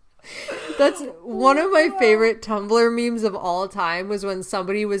 That's one of my favorite Tumblr memes of all time, was when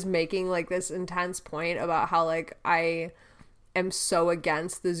somebody was making, like, this intense point about how, like, I am so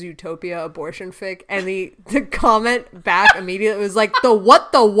against the Zootopia abortion fic, and the comment back immediately was like, the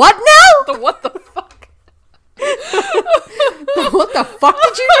what now? The what the fuck? The what the fuck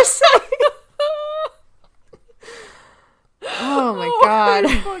did you just say? Oh my god. Oh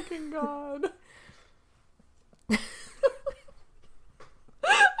my fucking god.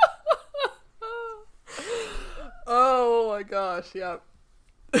 Oh my gosh, yep.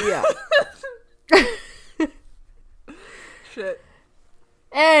 Yeah. Shit.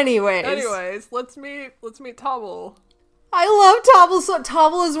 Anyways, let's meet Tobble. I love Tobble. So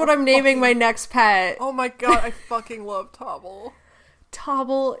Tobble is what I'm naming my next pet. Oh my god, I fucking love Tobble.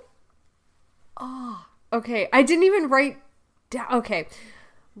 Tobble. Oh, okay. I didn't even write down. Okay.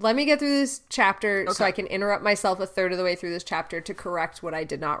 Let me get through this chapter so I can interrupt myself a third of the way through this chapter to correct what I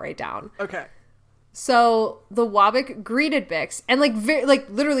did not write down. Okay. So the Wabik greeted Bix and, like,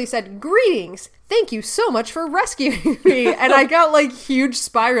 literally said, "Greetings, thank you so much for rescuing me." And I got, like, huge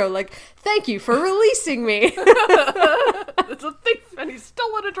Spyro, like, "Thank you for releasing me." It's a thief and he's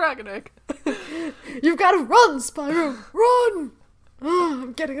still in a dragon egg. You've got to run, Spyro, run. Oh,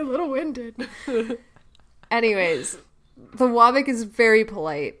 I'm getting a little winded. Anyways, the Wabik is very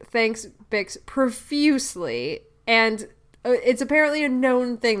polite, thanks Bix profusely, and it's apparently a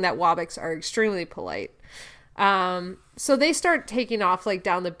known thing that Wabiks are extremely polite. So they start taking off, like,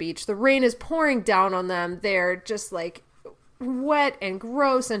 down the beach. The rain is pouring down on them. They're just, like, wet and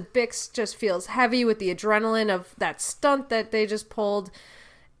gross, and Bix just feels heavy with the adrenaline of that stunt that they just pulled.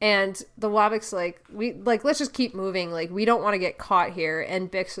 And the Wabik's like, let's just keep moving. Like, we don't want to get caught here.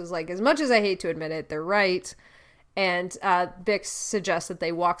 And Bix was like, as much as I hate to admit it, they're right. And Bix suggests that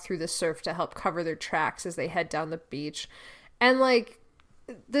they walk through the surf to help cover their tracks as they head down the beach. And, like,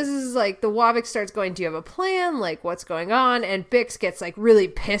 this is, like, the Wabix starts going, do you have a plan? Like, what's going on? And Bix gets, like, really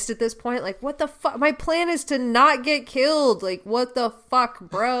pissed at this point. Like, what the fuck? My plan is to not get killed. Like, what the fuck,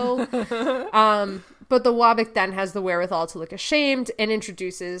 bro? But the Wabix then has the wherewithal to look ashamed and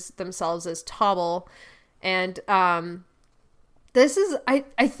introduces themselves as Tobble. And, this is, I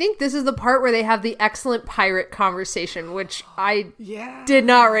think this is the part where they have the excellent pirate conversation, which I did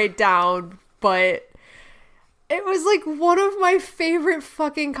not write down, but it was, like, one of my favorite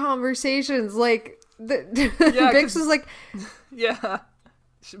fucking conversations. Like, Bix was like... Yeah.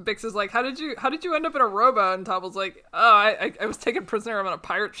 Bix is like, how did you end up in a rowboat? And Tobble's like, oh, I was taken prisoner. I'm on a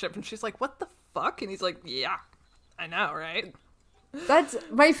pirate ship. And she's like, what the fuck? And he's like, yeah, I know, right? That's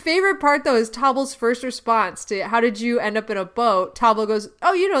my favorite part, though, is Tobble's first response to how did you end up in a boat? Tobble goes,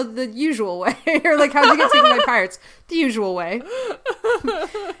 oh, you know, the usual way. Or like, how'd you get taken by pirates? The usual way.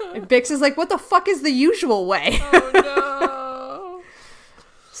 And Bix is like, what the fuck is the usual way? Oh, no.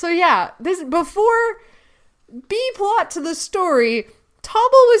 So, yeah, this before B plot to the story,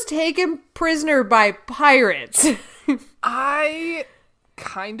 Tobble was taken prisoner by pirates. I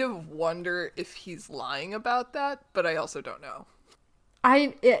kind of wonder if he's lying about that, but I also don't know.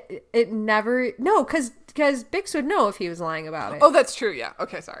 It never, no, because Bix would know if he was lying about it. Oh, that's true. Yeah.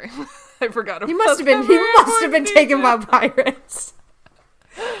 Okay. Sorry. I forgot about He must have been taken by pirates.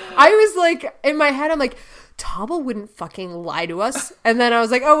 I was like, in my head, I'm like, Tobble wouldn't fucking lie to us. And then I was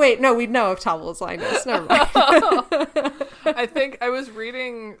like, oh wait, no, we'd know if Tobble was lying to us. Never mind. I think I was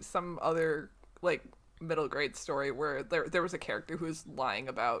reading some other, like, middle grade story where there was a character who was lying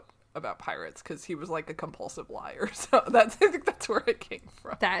about pirates because he was like a compulsive liar. So I think that's where it came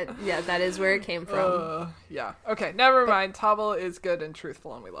from. That is where it came from. Yeah. Okay, never mind. Tobble is good and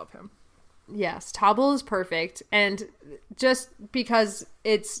truthful and we love him. Yes, Tobble is perfect. And just because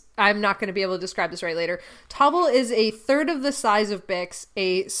I'm not going to be able to describe this right later, Tobble is a third of the size of Bix,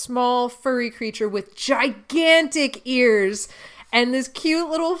 a small furry creature with gigantic ears and this cute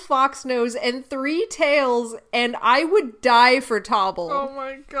little fox nose and 3 tails, and I would die for Tobble. Oh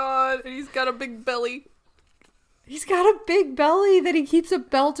my god, and he's got a big belly. He's got a big belly that he keeps a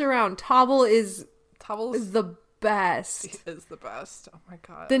belt around. Tobble's the best. He is the best. Oh my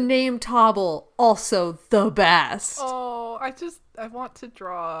god. The name Tobble, also the best. Oh, I want to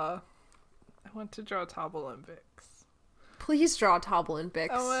draw Tobble and Bix. Please draw Tobble and Bix.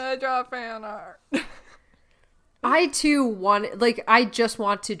 I want to draw fan art. I too I just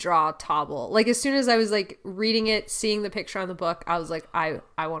want to draw Tobble. Like, as soon as I was, like, reading it, seeing the picture on the book, I was like, I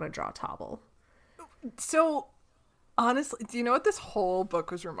want to draw Tobble. So, honestly, do you know what this whole book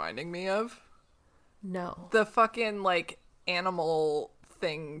was reminding me of? No. The fucking, like, animal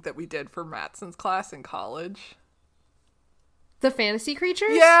thing that we did for Matson's class in college. The fantasy creatures?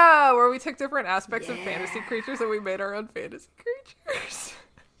 Yeah, where we took different aspects of fantasy creatures and we made our own fantasy creatures.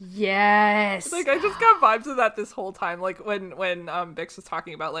 Yes. Like, I just got vibes of that this whole time. Like, when Bix was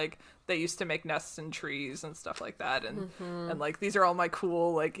talking about, like, they used to make nests in trees and stuff like that. And, and like, these are all my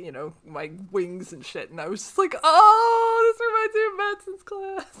cool, like, you know, my wings and shit. And I was just like, oh, this reminds me of Matson's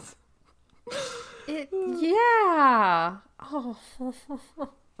class. Yeah. Oh.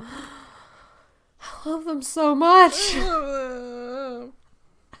 I love them so much. I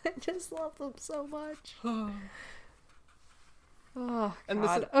just love them so much. Oh, and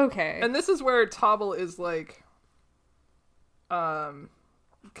God. Okay. And this is where Tobble is like looking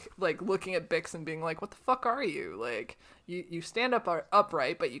at Bix and being like, what the fuck are you? Like, you stand up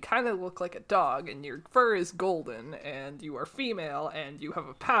upright, but you kind of look like a dog, and your fur is golden, and you are female, and you have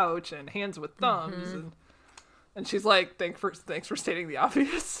a pouch and hands with thumbs, and she's like, thanks for stating the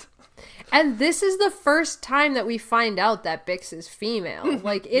obvious. And this is the first time that we find out that Bix is female.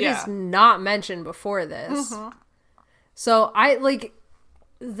 Like, it is not mentioned before this. So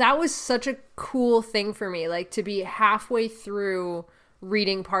that was such a cool thing for me, like, to be halfway through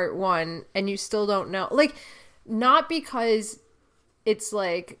reading part 1 and you still don't know, like, not because it's,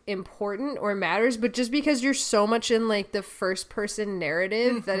 like, important or matters, but just because you're so much in, like, the first person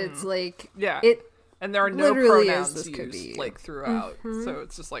narrative that it's like, and there are no pronouns used, like, throughout, so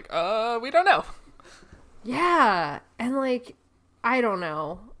it's just like, we don't know. Yeah, and, like, I don't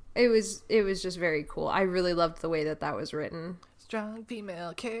know. It was just very cool. I really loved the way that was written. Strong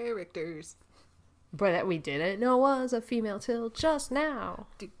female characters. But that we didn't know was a female till just now.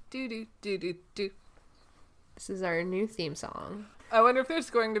 Do, do, do, do, do, do. This is our new theme song. I wonder if there's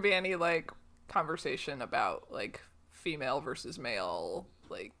going to be any, like, conversation about, like, female versus male,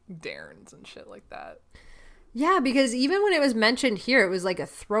 like, Darrens and shit like that. Yeah, because even when it was mentioned here, it was like a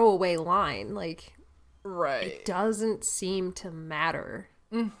throwaway line. Like, Right. It doesn't seem to matter.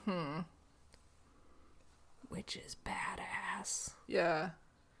 Mm-hmm. Which is badass. Yeah.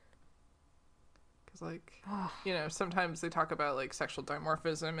 Because, like, you know, sometimes they talk about, like, sexual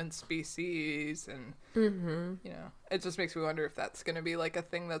dimorphism in species, and, you know, it just makes me wonder if that's going to be, like, a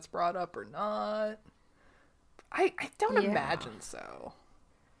thing that's brought up or not. I don't imagine so.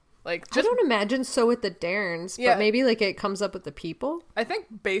 Like, I don't imagine so with the Dairns, but maybe, like, it comes up with the people. I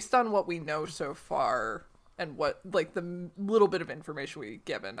think based on what we know so far and what, like, the little bit of information we've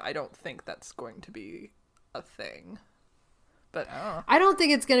given, I don't think that's going to be a thing. But I don't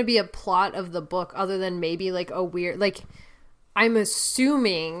think it's going to be a plot of the book other than maybe, like, a weird, like, I'm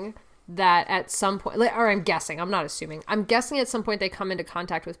assuming that at some point, like, or I'm guessing, I'm not assuming, I'm guessing at some point they come into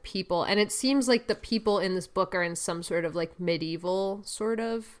contact with people, and it seems like the people in this book are in some sort of, like, medieval sort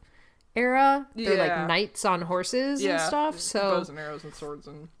of era. They're like knights on horses and stuff, so bows and arrows and swords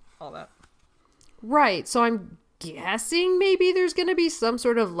and all that. Right, so I'm guessing maybe there's gonna be some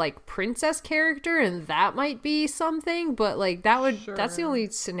sort of like princess character, and that might be something, but like that's the only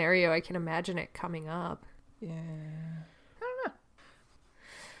scenario I can imagine it coming up. Yeah, I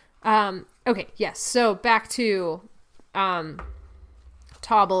don't know. Okay, yes, so back to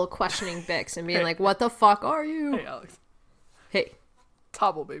Tobble questioning Bix and being like, what the fuck are you? Hey, Alex. Hey.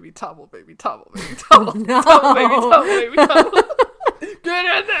 Tobble baby, tobble baby, tobble baby, tobble. No. Tobble baby, tobble baby, tobble. Get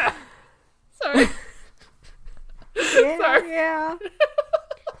in there. Sorry. Yeah.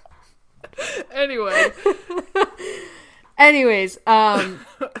 Anyways, God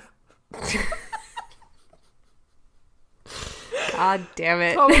damn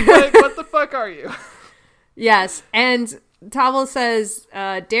it. Tobble's like, what the fuck are you? Yes, and Tobble says,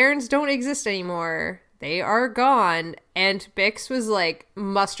 Dairns don't exist anymore. They are gone. And Bix was like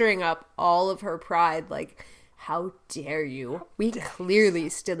mustering up all of her pride, like, how dare you? We clearly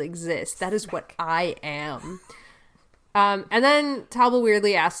still exist. That is what I am. And then Tobble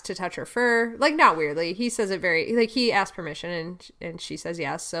weirdly asks to touch her fur. Like, not weirdly. He says it very, like, he asked permission and she says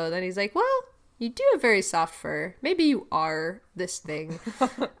yes. So then he's like, well, you do have very soft fur. Maybe you are this thing.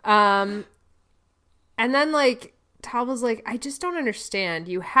 And then, like, Tobble's like, I just don't understand.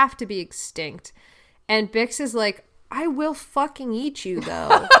 You have to be extinct. And Bix is like, I will fucking eat you, though.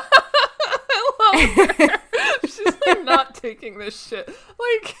 I love her. She's, like, not taking this shit.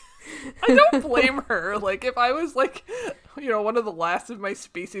 Like, I don't blame her. Like, if I was, like, you know, one of the last of my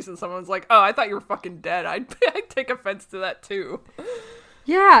species and someone's like, oh, I thought you were fucking dead, I'd take offense to that, too.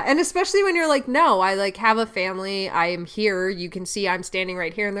 Yeah, and especially when you're like, no, I, like, have a family, I am here, you can see I'm standing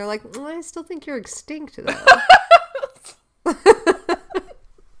right here, and they're like, I still think you're extinct, though.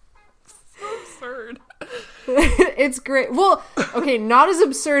 Absurd. It's great. Well, okay, not as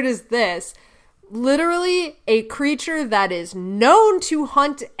absurd as this. Literally a creature that is known to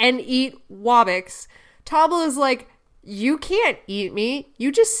hunt and eat Wobbix. Tobble is like, you can't eat me.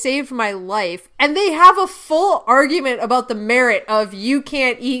 You just saved my life. And they have a full argument about the merit of you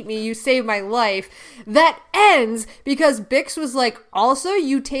can't eat me, you saved my life. That ends because Bix was like, also,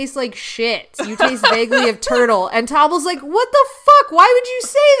 you taste like shit. You taste vaguely of turtle. And Tobble's like, what the fuck? Why would you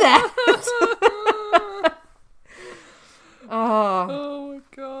say that? Oh my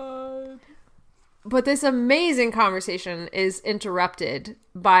god. But this amazing conversation is interrupted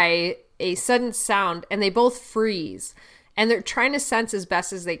by a sudden sound, and they both freeze. And they're trying to sense as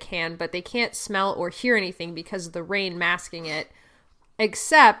best as they can, but they can't smell or hear anything because of the rain masking it.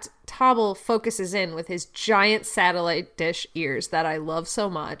 Except Tobble focuses in with his giant satellite dish ears that I love so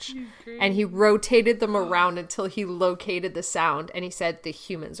much. And he rotated them around until he located the sound, and he said, the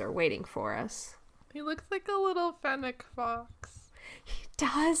humans are waiting for us. He looks like a little fennec fox. He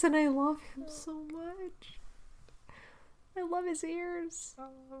does, and I love him so much. I love his ears.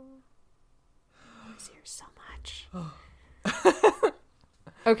 His ears so much.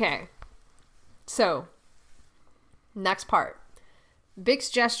 Okay. So, next part. Bix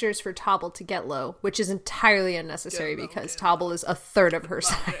gestures for Tobble to get low, which is entirely unnecessary because Tobble is a third of her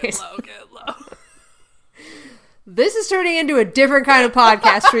size. Get low. This is turning into a different kind of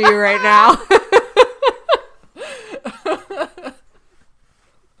podcast for you right now.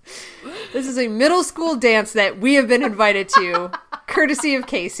 This is a middle school dance that we have been invited to, courtesy of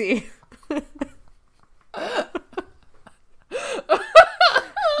Casey. I'm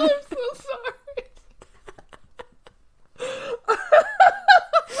so sorry.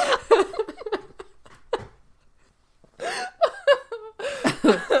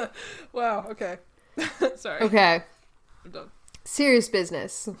 Wow, okay. Sorry. Okay. I'm done. Serious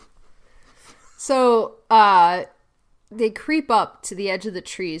business. So, they creep up to the edge of the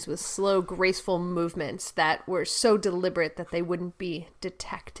trees with slow, graceful movements that were so deliberate that they wouldn't be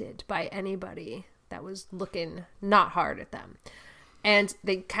detected by anybody. that was looking not hard at them. And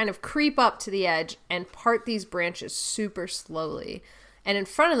they kind of creep up to the edge and part these branches super slowly. And in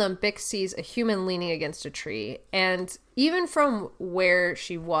front of them, Bix sees a human leaning against a tree. And even from where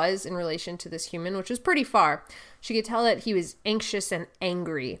she was in relation to this human, which was pretty far, she could tell that he was anxious and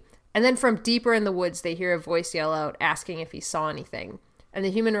angry. And then from deeper in the woods, they hear a voice yell out, asking if he saw anything. And the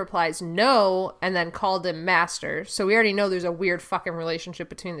human replies, no, and then called him master. So we already know there's a weird fucking relationship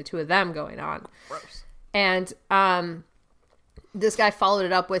between the two of them going on. Gross. And this guy followed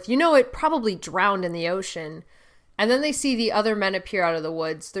it up with, it probably drowned in the ocean. And then they see the other men appear out of the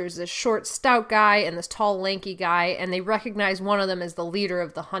woods. There's this short, stout guy and this tall, lanky guy, and they recognize one of them as the leader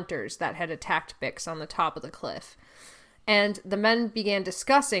of the hunters that had attacked Bix on the top of the cliff. And the men began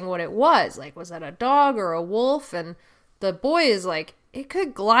discussing what it was. Like, was that a dog or a wolf? And the boy is like, it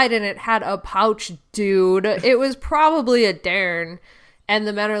could glide and it had a pouch, dude. It was probably a Dairn. And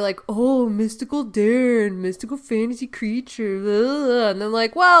the men are like, oh, mystical Dairn, mystical fantasy creature. And they're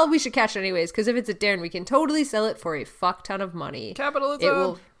like, well, we should catch it anyways, because if it's a Dairn, we can totally sell it for a fuck ton of money. Capitalism. It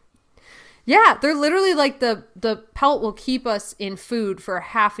will... Yeah, they're literally like, the pelt will keep us in food for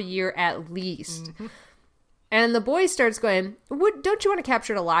half a year at least. Mm-hmm. And the boy starts going, don't you want to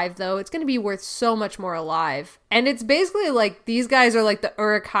capture it alive, though? It's going to be worth so much more alive. And it's basically like, these guys are like the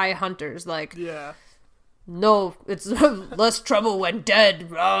Uruk-hai hunters. Like, yeah. No, it's less trouble when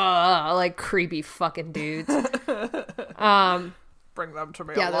dead. Rah, like creepy fucking dudes. Bring them to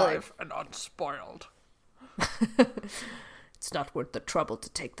me alive and unspoiled. It's not worth the trouble to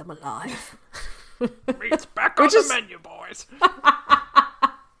take them alive. Meat's back on the menu, boys.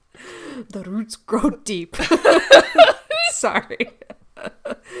 The roots grow deep. Sorry.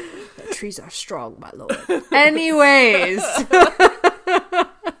 The trees are strong, my lord. Anyways.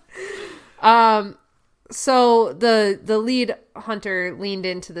 So the lead hunter leaned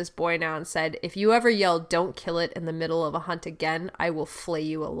into this boy now and said, if you ever yell, don't kill it in the middle of a hunt again, I will flay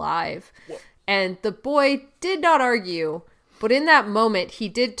you alive. Whoa. And the boy did not argue, but in that moment, he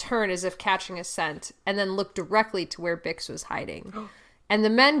did turn as if catching a scent and then looked directly to where Bix was hiding. And the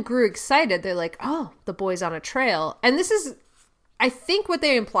men grew excited. They're like, oh, the boy's on a trail. And this is, I think what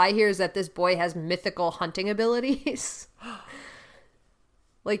they imply here is that this boy has mythical hunting abilities.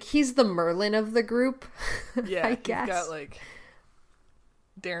 Like, he's the Merlin of the group. Yeah, I guess. He's got, like,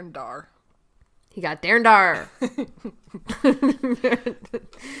 Dairn Dar. He got Dairn Dar.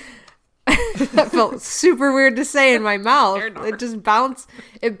 That felt super weird to say in my mouth. It just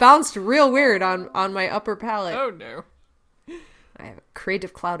bounced real weird on my upper palate. Oh, no. I have a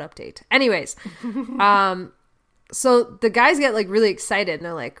Creative Cloud update. Anyways, so the guys get, like, really excited, and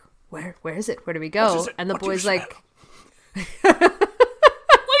they're like, where is it? Where do we go? And the boy's like...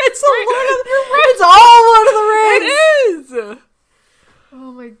 It's all Lord of the Rings. It is.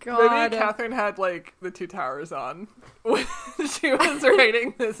 Oh my god. Maybe Catherine had like the two towers on when she was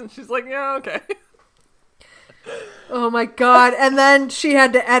writing this, and she's like, "Yeah, okay." Oh my god! And then she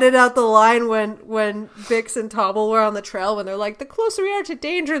had to edit out the line when Bix and Tobble were on the trail when they're like, "The closer we are to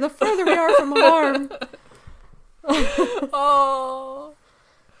danger, the further we are from harm." Oh.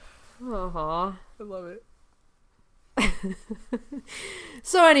 I love it.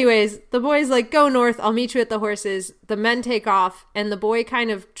 So anyways, the boy's like, go north, I'll meet you at the horses. The men take off, and the boy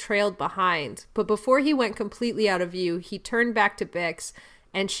kind of trailed behind. But before he went completely out of view, he turned back to Bix,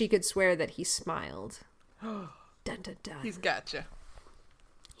 and she could swear that he smiled. Dun, dun, dun. He's gotcha.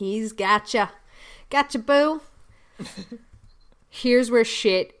 He's gotcha. Gotcha, boo. Here's where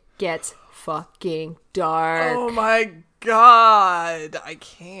shit gets fucking dark. Oh my god. I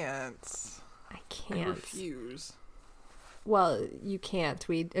can't. I refuse. Well, you can't.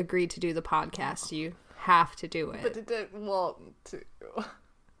 We agreed to do the podcast. You have to do it. But it didn't want to.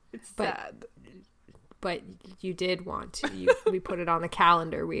 It's sad. But you did want to. We put it on the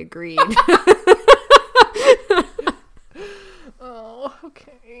calendar. We agreed. Oh,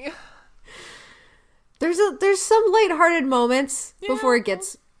 okay. There's some lighthearted moments before it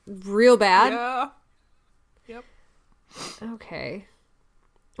gets real bad. Yeah. Yep. Okay.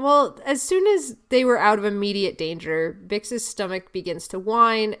 Well, as soon as they were out of immediate danger, Bix's stomach begins to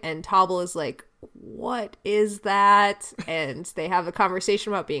whine, and Tobble is like, what is that? And they have a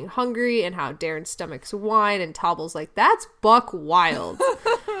conversation about being hungry and how Dairn's stomach's whine, and Tobble's like, that's buck wild.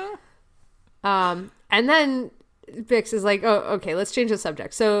 And then Bix is like, oh, okay, let's change the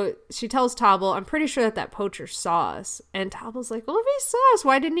subject. So she tells Tobble, I'm pretty sure that poacher saw us. And Tobble's like, well, if he saw us,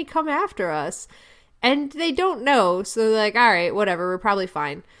 why didn't he come after us? And they don't know, so they're like, all right, whatever, we're probably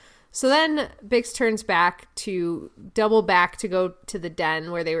fine. So then Bix turns back to double back to go to the den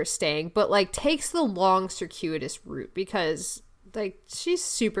where they were staying, but like takes the long circuitous route because like, she's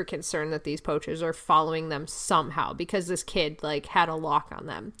super concerned that these poachers are following them somehow because this kid, like, had a lock on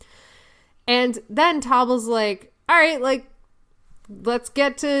them. And then Tobble's like, all right, like, let's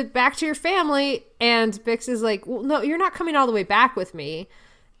get back to your family. And Bix is like, well, no, you're not coming all the way back with me.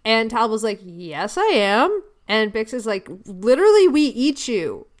 And Tobble's like, yes, I am. And Bix is like, literally, we eat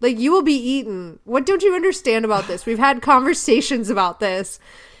you. Like, you will be eaten. What don't you understand about this? We've had conversations about this.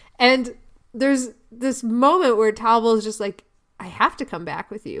 And there's this moment where Tobble is just like, I have to come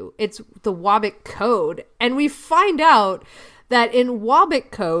back with you. It's the Wabik code. And we find out that in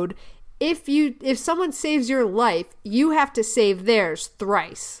Wabik code, if someone saves your life, you have to save theirs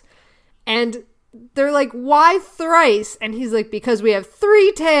thrice. And they're like, why thrice? And he's like, because we have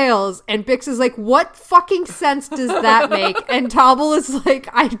 3 tails. And Bix is like, what fucking sense does that make? And Tobble is like,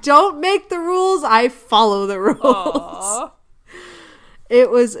 I don't make the rules, I follow the rules. Aww. It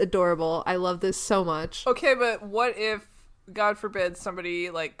was adorable. I love this so much. Okay, but what if, God forbid, somebody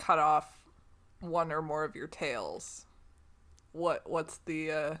like cut off one or more of your tails? What's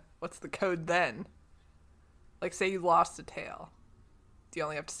the code then? Like, say you lost a tail. Do you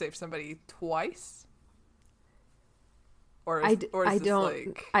only have to save somebody twice? I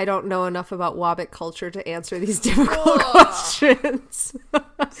don't know enough about Wabik culture to answer these difficult questions.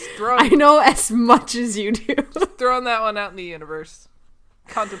 I know as much as you do. Just throwing that one out in the universe.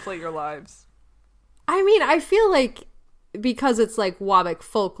 Contemplate your lives. I mean, I feel like because it's like Wabik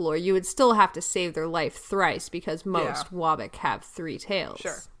folklore, you would still have to save their life thrice because most Wabik have 3 tails.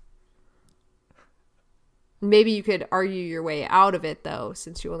 Sure. Maybe you could argue your way out of it, though,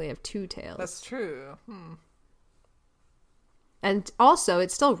 since you only have 2 tails. That's true. And also,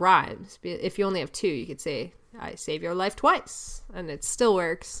 it still rhymes. If you only have 2, you could say, I save your life twice. And it still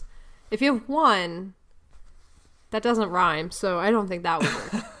works. If you have 1, that doesn't rhyme, so I don't think that would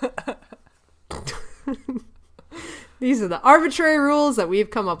work. These are the arbitrary rules that we've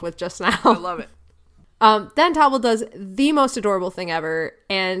come up with just now. I love it. Then Tobble does the most adorable thing ever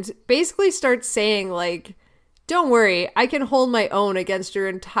and basically starts saying, like, don't worry, I can hold my own against your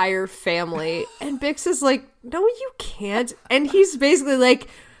entire family. And Bix is like, no, you can't. And he's basically like,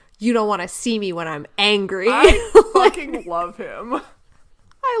 you don't want to see me when I'm angry. I fucking love him.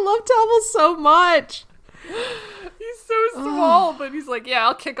 I love Tobble so much. He's so small, but he's like, yeah,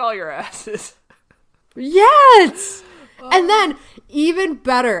 I'll kick all your asses. Yes! And then, even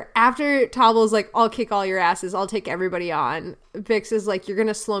better, after Tobble's like, I'll kick all your asses, I'll take everybody on, Bix is like, you're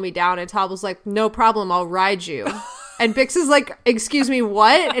gonna slow me down, and Tobble's like, no problem, I'll ride you. And Bix is like, excuse me,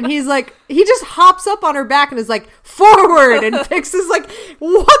 what? And he's like, he just hops up on her back and is like, forward! And Bix is like,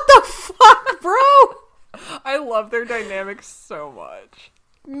 what the fuck, bro? I love their dynamic so much.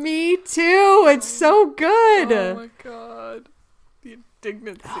 Me too, it's so good. Oh my god. The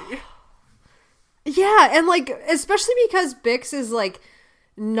indignancy. Yeah, and like, especially because Bix is like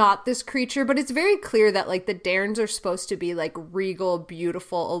not this creature, but it's very clear that like the Dairns are supposed to be like regal,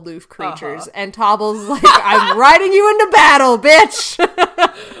 beautiful, aloof creatures, and Tobble's like, I'm riding you into battle, bitch.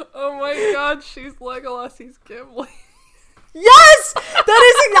 Oh my god, she's Legolas, he's Gimli. Yes,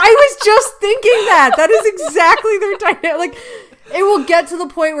 I was just thinking that. That is exactly their dynamic. Like, it will get to the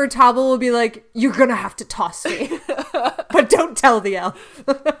point where Tobble will be like, you're gonna have to toss me, but don't tell the elf.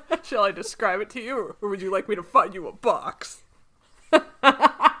 Shall I describe it to you, or would you like me to find you a box? They're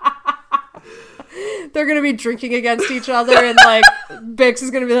gonna be drinking against each other, and like Bix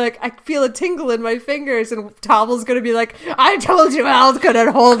is gonna be like, I feel a tingle in my fingers, and Tobble's gonna be like, I told you elves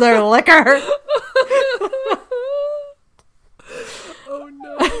couldn't hold their liquor. Oh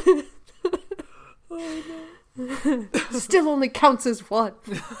no. Oh no. Still only counts as one.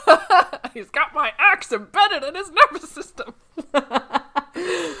 He's got my axe embedded in his nervous system.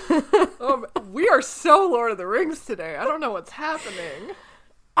 We are so Lord of the Rings today. I don't know what's happening.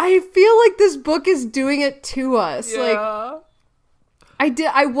 I feel like this book is doing it to us. Yeah. Like,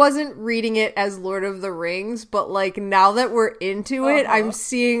 I wasn't reading it as Lord of the Rings, but like now that we're into it, I'm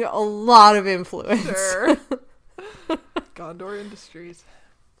seeing a lot of influence. Sure. Gondor Industries.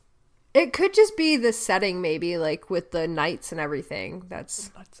 It could just be the setting, maybe, like with the knights and everything. That's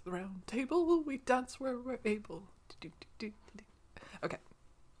the knights of the round table, we dance where we're able. Okay.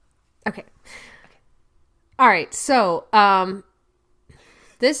 All right. So, at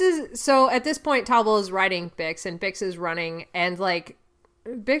this point, Tobble is riding Bix, and Bix is running, and like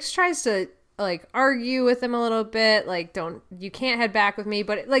Bix tries to like argue with him a little bit, like, you can't head back with me,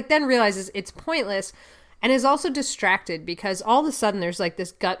 but like then realizes it's pointless. And is also distracted because all of a sudden there's like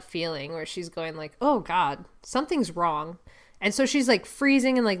this gut feeling where she's going like, oh God, something's wrong. And so she's like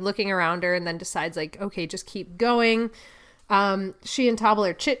freezing and like looking around her and then decides like, okay, just keep going. She and Tobble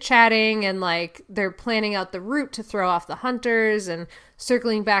are chit-chatting and like they're planning out the route to throw off the hunters and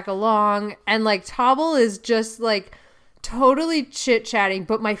circling back along, and like Tobble is just like totally chit-chatting.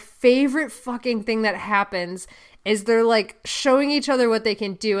 But my favorite fucking thing that happens is they're like showing each other what they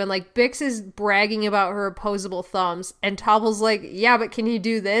can do, and like Bix is bragging about her opposable thumbs, and Tobble's like, yeah, but can you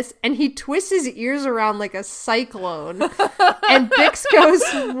do this? And he twists his ears around like a cyclone. And Bix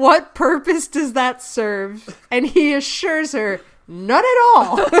goes, what purpose does that serve? And he assures her, none at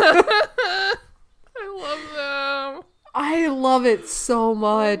all. I love them. I love it so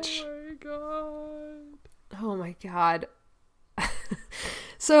much. Oh my god. Oh my god.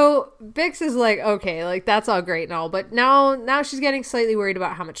 So Bix is like, okay, like that's all great and all, but now she's getting slightly worried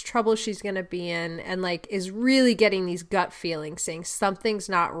about how much trouble she's gonna be in, and like is really getting these gut feelings saying something's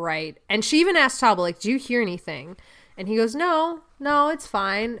not right. And she even asked Tobble, like, do you hear anything? And he goes, no, it's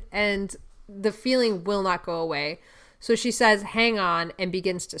fine. And the feeling will not go away. So she says, hang on, and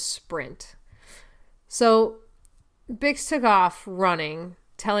begins to sprint. So Bix took off running,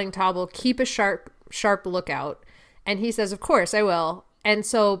 telling Tobble, keep a sharp lookout. And he says, of course, I will. And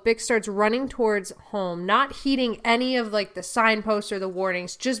so Bix starts running towards home, not heeding any of like the signposts or the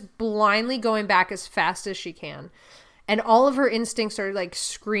warnings, just blindly going back as fast as she can. And all of her instincts are like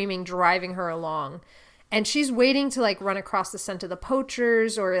screaming, driving her along. And she's waiting to like run across the scent of the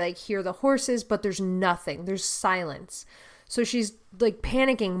poachers or like hear the horses, but there's nothing. There's silence. So she's like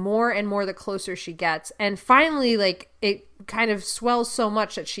panicking more and more the closer she gets. And finally, like it kind of swells so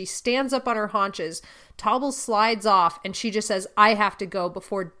much that she stands up on her haunches. Tobble slides off and she just says, I have to go,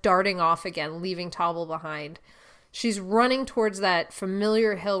 before darting off again, leaving Tobble behind. She's running towards that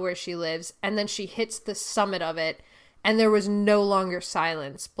familiar hill where she lives, and then she hits the summit of it, and there was no longer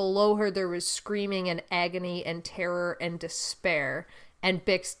silence. Below her there was screaming and agony and terror and despair, and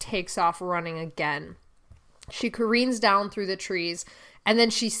Bix takes off running again. She careens down through the trees, and then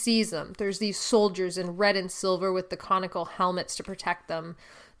she sees them. There's these soldiers in red and silver with the conical helmets to protect them.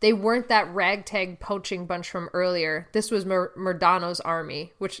 They weren't that ragtag poaching bunch from earlier. This was Murdano's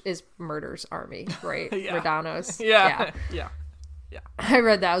army, which is Murder's army, right? Yeah. Murdano's. Yeah. I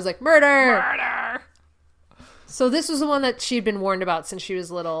read that. I was like, murder! So this was the one that she'd been warned about since she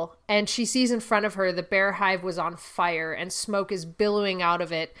was little. And she sees in front of her the bear hive was on fire and smoke is billowing out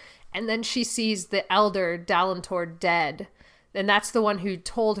of it. And then she sees the elder Dalentor dead. And that's the one who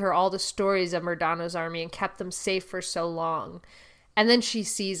told her all the stories of Murdano's army and kept them safe for so long. And then she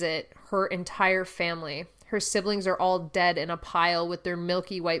sees it, her entire family. Her siblings are all dead in a pile with their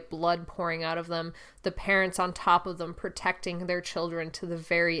milky white blood pouring out of them, the parents on top of them protecting their children to the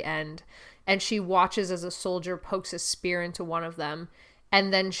very end. And she watches as a soldier pokes a spear into one of them,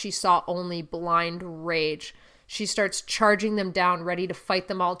 and then she saw only blind rage. She starts charging them down, ready to fight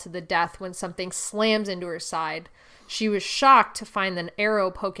them all to the death, when something slams into her side. She was shocked to find an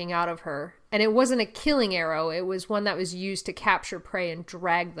arrow poking out of her. And it wasn't a killing arrow, it was one that was used to capture prey and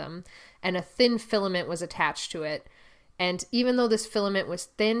drag them. And a thin filament was attached to it. And even though this filament was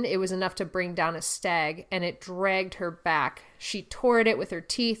thin, it was enough to bring down a stag, and it dragged her back. She tore at it with her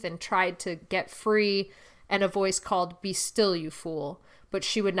teeth and tried to get free, and a voice called, "Be still, you fool." But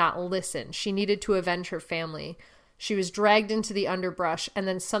she would not listen. She needed to avenge her family. She was dragged into the underbrush, and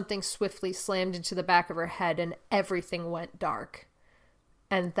then something swiftly slammed into the back of her head, and everything went dark.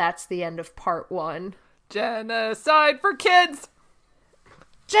 And that's the end of part 1. Genocide for kids!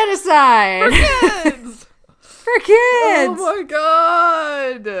 Genocide! For kids! For kids! Oh my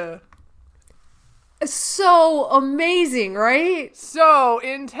god! So amazing, right? So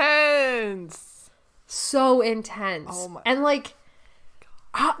intense! So intense. Oh my and like,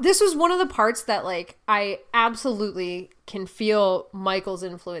 this was one of the parts that like I absolutely can feel Michael's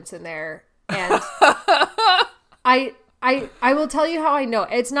influence in there. And I will tell you how I know.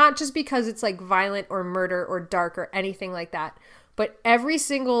 It's not just because it's like violent or murder or dark or anything like that. But every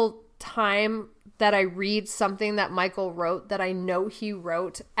single time that I read something that Michael wrote that I know he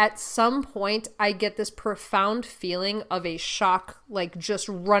wrote, at some point I get this profound feeling of a shock, like just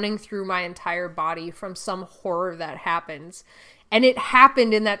running through my entire body from some horror that happens. And it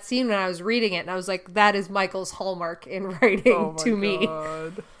happened in that scene when I was reading it, and I was like, that is Michael's hallmark in writing to me.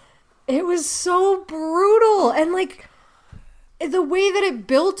 God. It was so brutal. And like, the way that it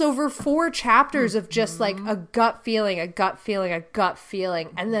built over 4 chapters of just like a gut feeling, a gut feeling, a gut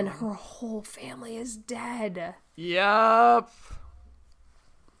feeling. And then her whole family is dead. Yup.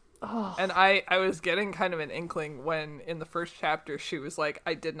 Oh. And I was getting kind of an inkling when in the first chapter she was like,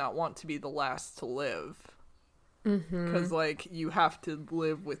 I did not want to be the last to live. Because like you have to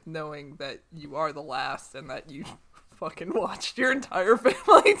live with knowing that you are the last and that you fucking watched your entire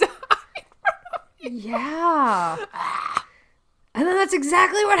family die. Yeah. And then that's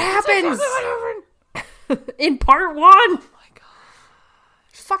exactly what happens Oh in part 1. my god.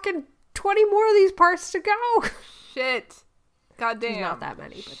 There's fucking 20 more of these parts to go. Shit. God damn. There's not that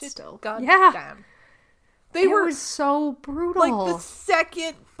many, but still. God yeah. damn. It was so brutal. like the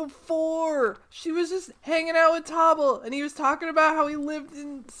second before, she was just hanging out with Tobble, and he was talking about how he lived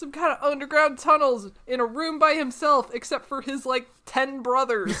in some kind of underground tunnels in a room by himself, except for his like 10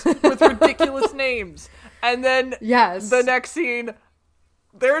 brothers with ridiculous names. And then Yes. the next scene,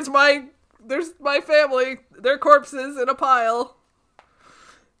 there's my family, their corpses in a pile.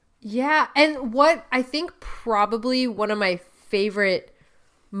 Yeah, and what I think probably one of my favorite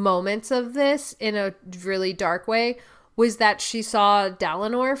moments of this in a really dark way was that she saw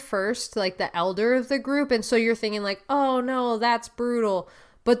Dalinar first, like the elder of the group, and so you're thinking like, oh no, that's brutal.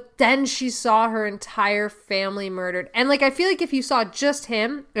 But then she saw her entire family murdered. And like, I feel like if you saw just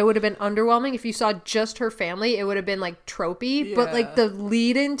him, it would have been underwhelming. If you saw just her family, it would have been like tropey. Yeah. But like the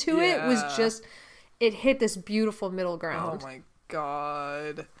lead into it was Yeah. just, it hit this beautiful middle Oh ground. my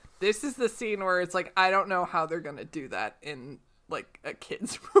god. This is the scene where it's like, I don't know how they're gonna do that in like a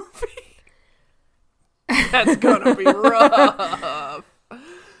kid's movie. That's gonna be rough.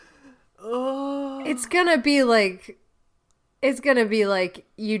 Oh. It's gonna be like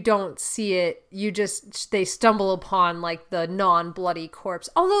you don't see it, they stumble upon like the non-bloody corpse,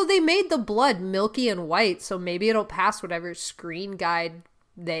 although they made the blood milky and white, so maybe it'll pass whatever screen guide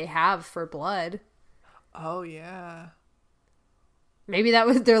they have for blood. Oh yeah. Maybe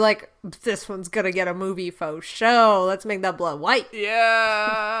they're like, this one's gonna get a movie faux show, let's make that blood white,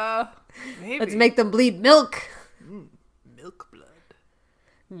 Yeah. Maybe. let's make them bleed milk milk blood.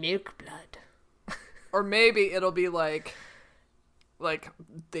 Or maybe it'll be like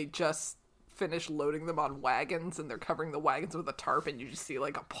they just finished loading them on wagons and they're covering the wagons with a tarp and you just see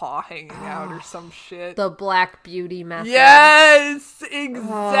like a paw hanging out or some shit. the Black Beauty method. Yes, Oh,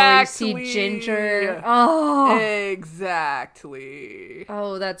 exactly. you see Ginger. Oh, Exactly.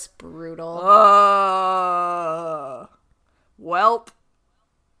 oh, that's brutal. Welp.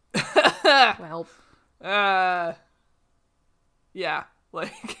 Well, Yeah,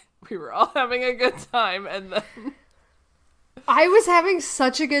 like we were all having a good time and then I was having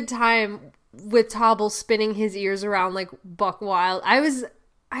such a good time with Tobble spinning his ears around like buck wild. I was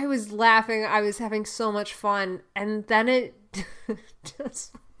laughing. I was having so much fun. And then it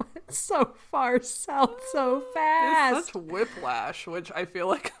just went so far south so fast. it's such whiplash, which I feel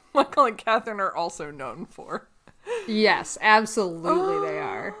like Michael and Catherine are also known for. Yes, absolutely they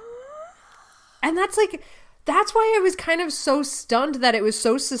are. And that's why I was kind of so stunned that it was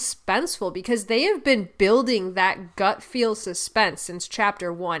so suspenseful, because they have been building that gut feel suspense since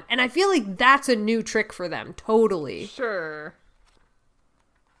chapter 1. And I feel like that's a new trick for them, totally. Sure.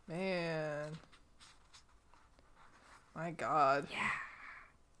 Man. My god. Yeah.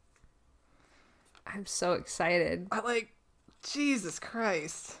 I'm so excited. Jesus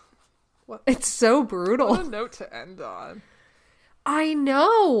Christ. It's so brutal. What a note to end on. I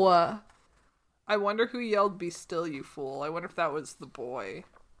know. I wonder who yelled, "Be still, you fool." I wonder if that was the boy.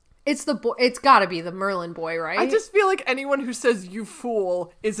 It's the boy. It's gotta be the Merlin boy, right? I just feel like anyone who says "you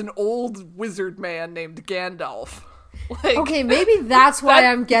fool" is an old wizard man named Gandalf. Okay, maybe that's why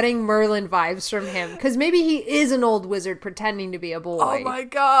I'm getting Merlin vibes from him. Because maybe he is an old wizard pretending to be a boy. Oh my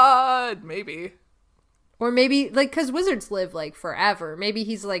god. Maybe. Or maybe, like, because wizards live, like, forever. Maybe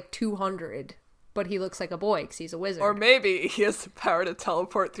he's, like, 200, but he looks like a boy because he's a wizard. Or maybe he has the power to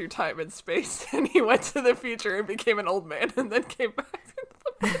teleport through time and space, and he went to the future and became an old man, and then came back to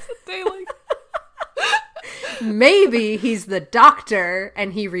the present day, like... Maybe he's the doctor,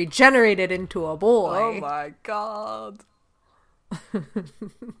 and he regenerated into a boy. Oh my god.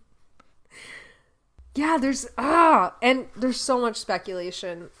 Yeah, there's so much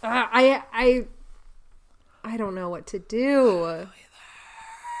speculation. I don't know what to do.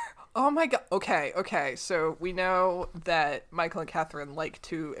 Oh my god. Okay. So we know that Michael and Catherine like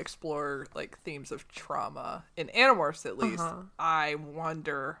to explore like themes of trauma in Animorphs, at least. I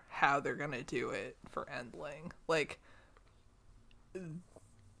wonder how they're gonna do it for Endling. Like,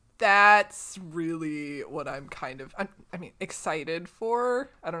 that's really what I'm kind of excited for.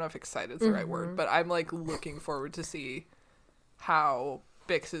 I don't know if excited is the right word, but I'm like looking forward to see how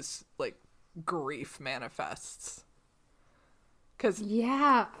Bix's like grief manifests. Because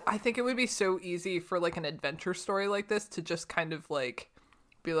Yeah. I think it would be so easy for like an adventure story like this to just kind of like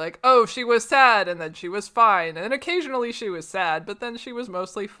be like, oh, she was sad and then she was fine, and occasionally she was sad but then she was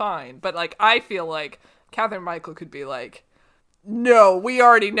mostly fine. But like, I feel like Catherine and Michael could be like, no, we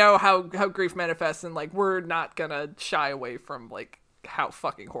already know how grief manifests, and like we're not gonna shy away from like how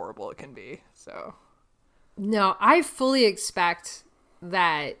fucking horrible it can be. So No, I fully expect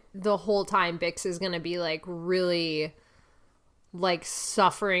that the whole time Bix is going to be like really like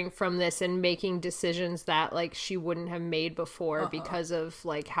suffering from this and making decisions that like she wouldn't have made before because of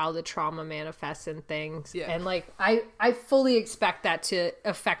like how the trauma manifests in things. Yeah. And like I fully expect that to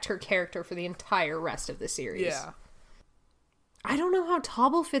affect her character for the entire rest of the series. Yeah. I don't know how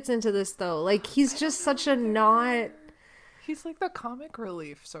Tobble fits into this though. Like he's just such a not. He's like the comic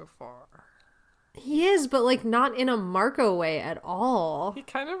relief so far. He is, but like not in a Marco way at all. He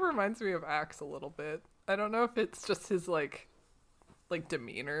kind of reminds me of Axe a little bit. I don't know if it's just his like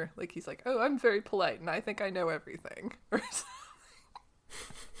demeanor. Like he's like, oh, I'm very polite and I think I know everything. Or something.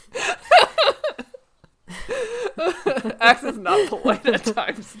 Axe is not polite at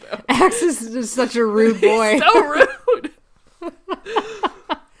times though. Axe is just such a rude boy. He's so rude.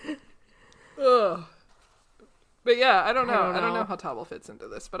 Ugh. But yeah, I don't know. I don't know how Tobble fits into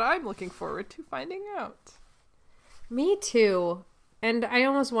this, but I'm looking forward to finding out. Me too. And I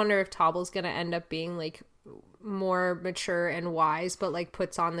almost wonder if Tobble's going to end up being like more mature and wise, but like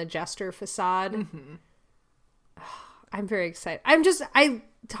puts on the jester facade. Mm-hmm. I'm very excited.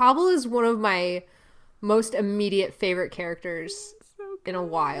 Tobble is one of my most immediate favorite characters in a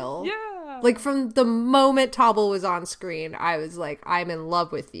while. Yeah. Like from the moment Tobble was on screen, I was like, I'm in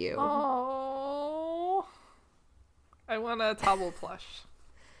love with you. Oh. I want a Tobble plush.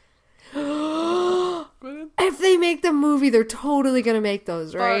 If they make the movie, they're totally gonna make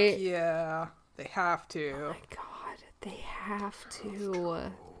those, right? Fuck yeah. They have to. Oh my god, they have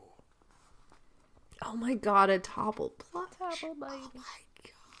to. Oh my god, a Tobble plush. Tobble baby. Oh my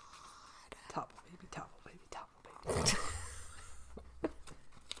god. Tobble baby, Tobble baby, Tobble baby.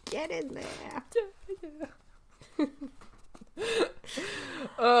 Get in there. Yeah.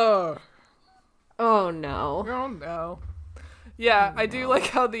 Oh. Oh no. Oh no. Yeah, I do like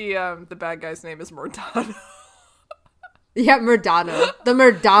how the bad guy's name is Mordano. Yeah, Murdano. The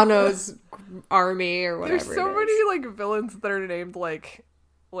Murdano's army or whatever. There's so many like villains that are named like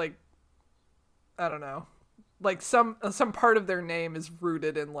I don't know. Like some part of their name is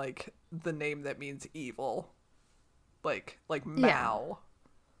rooted in like the name that means evil. Like Mal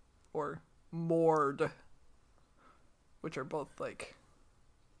or Mord, which are both like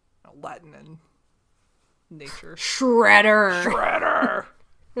Latin and nature. Shredder.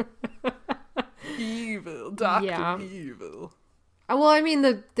 Evil. Dr. Evil. Well, I mean,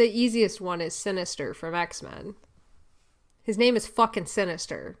 the easiest one is Sinister from X-Men. His name is fucking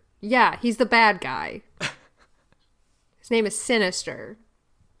Sinister. Yeah, he's the bad guy. His name is Sinister.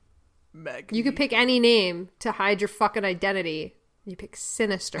 Meg. You could pick any name to hide your fucking identity. You pick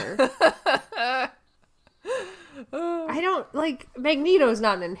Sinister. I don't, like, Magneto's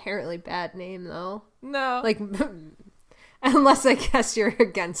not an inherently bad name, though. No. Like, unless I guess you're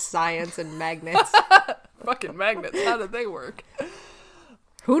against science and magnets. Fucking magnets. How did they work?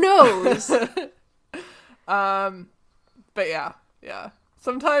 Who knows? But yeah.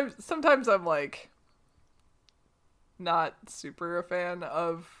 Sometimes I'm like not super a fan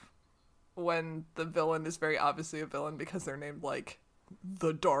of when the villain is very obviously a villain because they're named like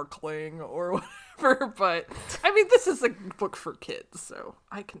the Darkling or whatever. But I mean, this is a book for kids, so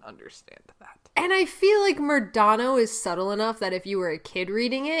I can understand that. And I feel like Murdano is subtle enough that if you were a kid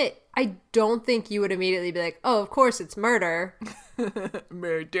reading it, I don't think you would immediately be like, oh, of course it's murder.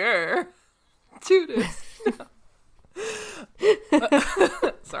 Murder. Judas.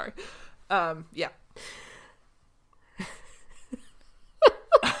 Sorry. Yeah.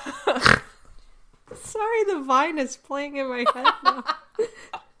 Sorry, the vine is playing in my head now.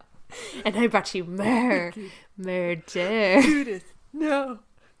 And I brought you murder. Judas. No.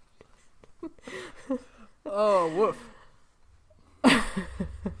 Oh, woof.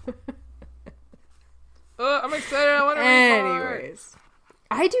 I'm excited. I want to read more. Anyways.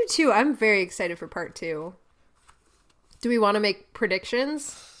 I do too. I'm very excited for part 2. Do we want to make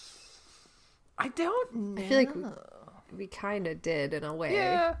predictions? I don't know. I feel like we kind of did in a way.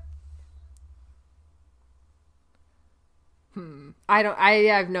 Yeah. I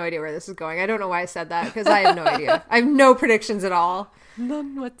have no idea where this is going. I don't know why I said that because I have no idea. I have no predictions at all.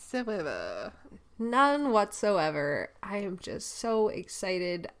 None whatsoever. None whatsoever. I am just so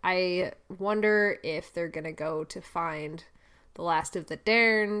excited. I wonder if they're going to go to find the last of the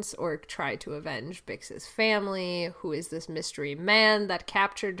Dairns or try to avenge Bix's family. Who is this mystery man that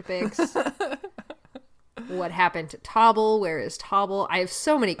captured Bix? What happened to Tobble? Where is Tobble? I have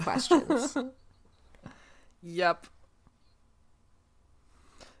so many questions. Yep.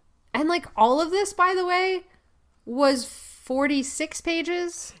 And like all of this, by the way, was 46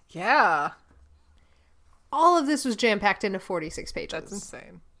 pages. Yeah. All of this was jam-packed into 46 pages. That's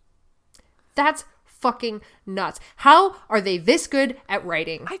insane. That's fucking nuts. How are they this good at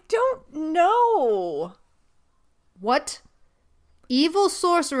writing? I don't know. What evil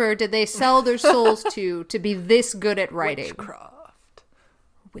sorcerer did they sell their souls to be this good at writing?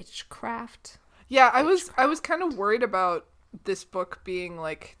 Witchcraft. Yeah, I was kind of worried about this book being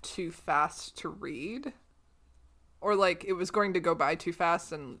like too fast to read, or like it was going to go by too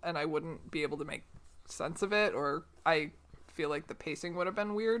fast and I wouldn't be able to make sense of it, or I feel like the pacing would have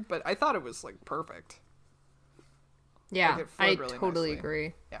been weird, but I thought it was like perfect. Yeah, like, I really totally nicely.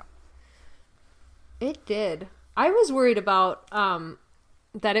 agree. Yeah. It did. I was worried about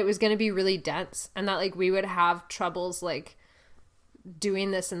that it was going to be really dense and that like we would have troubles like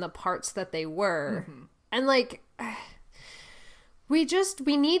doing this in the parts that they were. Mm-hmm. And like we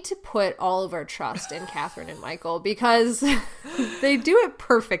need to put all of our trust in Catherine and Michael because they do it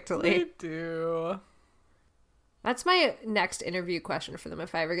perfectly. They do. That's my next interview question for them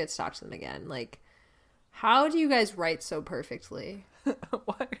if I ever get to talk to them again. Like, how do you guys write so perfectly?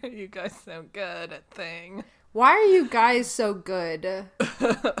 Why are you guys so good at things? Why are you guys so good?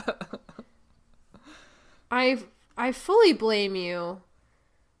 I fully blame you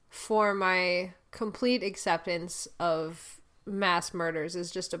for my complete acceptance of mass murders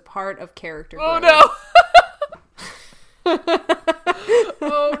as just a part of character growth. Oh no!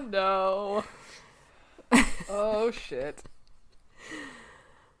 Oh no! Oh shit!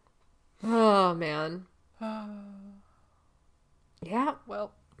 Oh man! Yeah.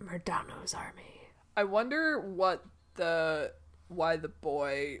 Well, Murdano's army. I wonder why the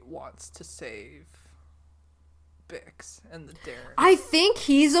boy wants to save Bix and the Darren. I think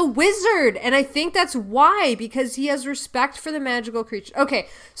he's a wizard, and I think that's why, because he has respect for the magical creature. Okay,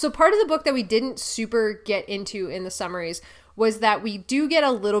 so part of the book that we didn't super get into in the summaries was that we do get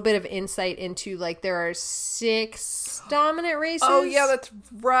a little bit of insight into, like, there are 6 dominant races. Oh, yeah, that's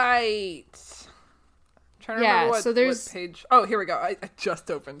right. I'm trying to remember what page. Oh, here we go. I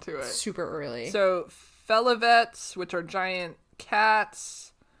just opened to it. Super early. So, Felivets, which are giant cats.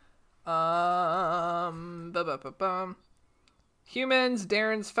 Humans,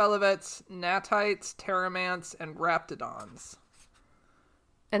 Darrens, Felivets, Natites, Terramants, and Raptidons.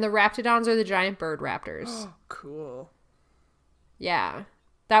 And the Raptidons are the giant bird raptors. Oh, cool. Yeah.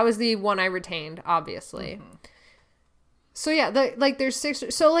 That was the one I retained, obviously. Mm-hmm. So yeah, there's 6.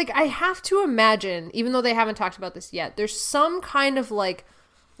 So like I have to imagine, even though they haven't talked about this yet, there's some kind of like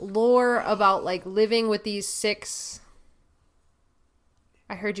lore about like living with these 6.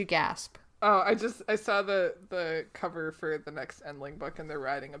 I heard you gasp. Oh, I saw the cover for the next Endling book and they're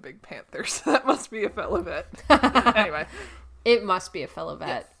riding a big panther, so that must be a Felivet. Anyway. It must be a Felivet.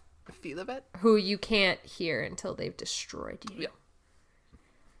 Yes. A Felivet? Who you can't hear until they've destroyed you. Yeah.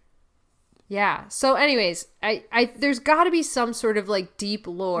 Yeah. So anyways, I there's got to be some sort of like deep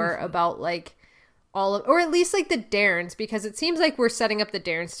lore about like all of, or at least like the Darrens, because it seems like we're setting up the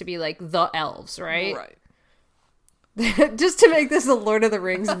Darrens to be like the elves, right? Right. Just to make this a Lord of the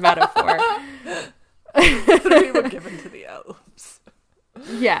Rings metaphor. 3 were given to the elves.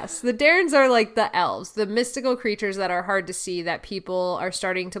 Yes, the Darrens are like the elves, the mystical creatures that are hard to see that people are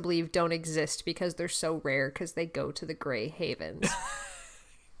starting to believe don't exist because they're so rare because they go to the Grey Havens.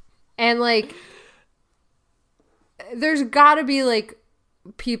 And like there's gotta be like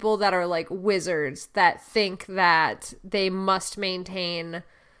people that are like wizards that think that they must maintain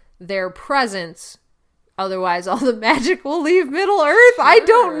their presence, otherwise all the magic will leave Middle Earth. Sure. I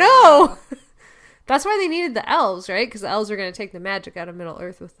don't know. That's why they needed the elves, right? Because the elves are going to take the magic out of Middle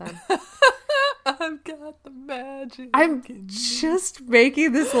Earth with them. I've got the magic. I'm just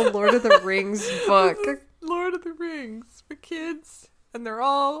making this a Lord of the Rings book. Lord of the Rings for kids. And they're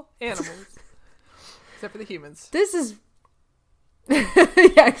all animals. Except for the humans. This is...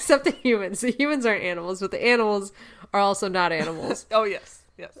 yeah, except the humans. The humans aren't animals, but the animals are also not animals. Oh, yes.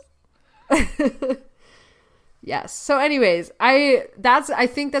 Yes. Yes. So anyways, I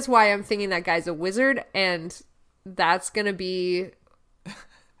think that's why I'm thinking that guy's a wizard, and that's going to be...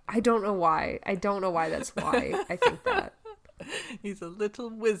 I don't know why. I don't know why that's why I think that. He's a little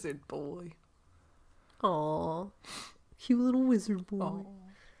wizard boy. Aw. Cute little wizard boy. Oh.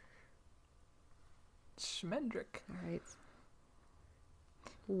 Schmendrick. All right.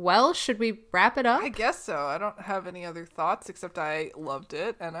 Well, should we wrap it up? I guess so. I don't have any other thoughts except I loved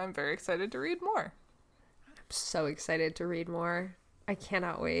it and I'm very excited to read more. I'm so excited to read more. I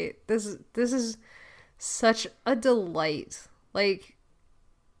cannot wait. This is such a delight. Like,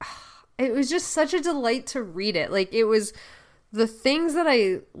 it was just such a delight to read it. Like, it was the things that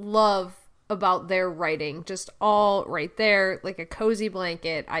I love about their writing, just all right there, like a cozy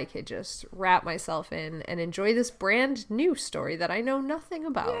blanket I could just wrap myself in and enjoy this brand new story that I know nothing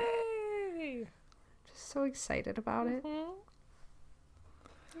about. Yay! So excited about it.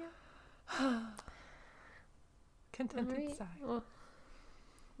 Yeah. Contented Right. sigh.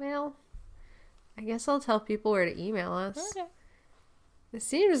 Well, I guess I'll tell people where to email us. Okay. It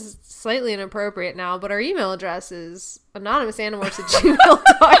seems slightly inappropriate now, but our email address is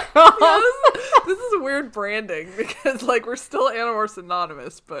anonymousanimorphs@gmail.com. Yeah, this is weird branding because, like, we're still Animorphs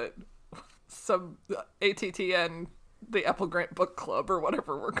Anonymous, but some ATTN, the Apple Grant Book Club, or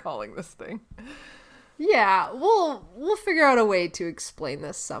whatever we're calling this thing. Yeah, we'll figure out a way to explain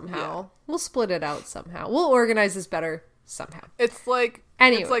this somehow. Yeah. We'll split it out somehow. We'll organize this better somehow. It's like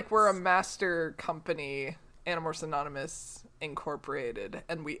Anyways. it's like we're a master company, Animorphs Anonymous Incorporated,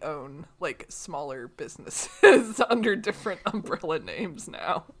 and we own like smaller businesses under different umbrella names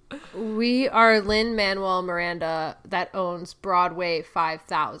now. We are Lin-Manuel Miranda that owns Broadway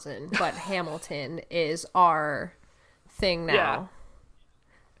 5000, but Hamilton is our thing now. Yeah.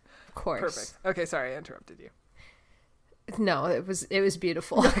 Of course. Perfect. Okay, sorry, I interrupted you. No, it was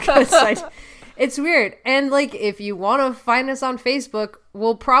beautiful. It's weird. And like, if you want to find us on Facebook,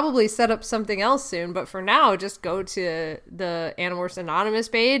 we'll probably set up something else soon. But for now, just go to the Animorphs Anonymous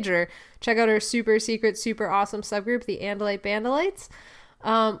page or check out our super secret, super awesome subgroup, the Andalite Bandalites.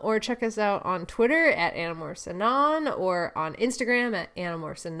 Or check us out on Twitter at Animorphs Anon or on Instagram at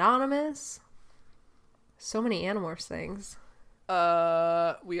Animorphs Anonymous. So many Animorphs things.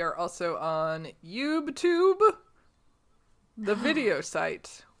 We are also on YouTube, the video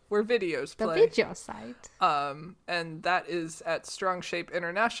site where videos The play. video site. And that is at Strong Shape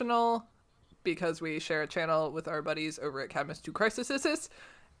International because we share a channel with our buddies over at Cadmus 2 Crisis.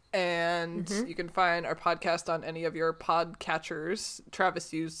 And you can find our podcast on any of your podcatchers.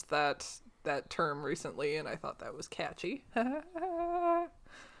 Travis used that term recently, and I thought that was catchy.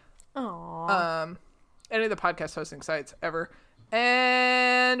 Aww. Any of the podcast hosting sites ever.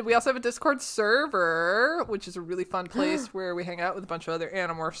 And we also have a Discord server, which is a really fun place where we hang out with a bunch of other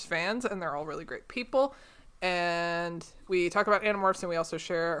Animorphs fans, and they're all really great people. And we talk about Animorphs, and we also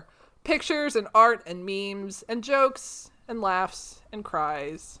share pictures and art and memes and jokes and laughs and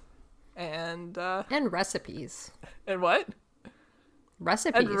cries and recipes. and what?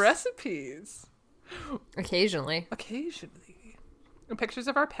 Recipes. And recipes. Occasionally. Occasionally. And pictures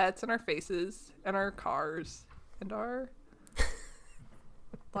of our pets and our faces and our cars and our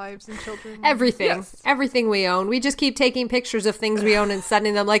lives and children. Everything. Yes. Everything we own. We just keep taking pictures of things we own and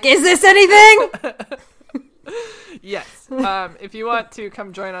sending them like, is this anything? Yes. If you want to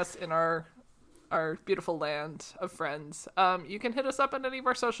come join us in our beautiful land of friends, you can hit us up on any of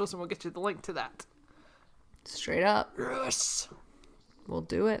our socials and we'll get you the link to that. Straight up. Yes. We'll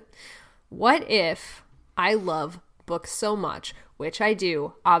do it. What if I love books so much, which I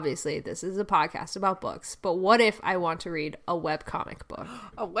do. Obviously, this is a podcast about books, but what if I want to read a webcomic book?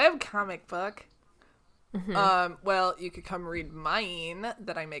 A webcomic book? Mm-hmm. Well, you could come read mine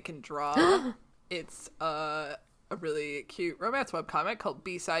that I make and draw. It's a really cute romance webcomic called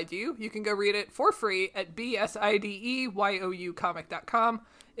Beside You. You can go read it for free at bsideyoucomic.com.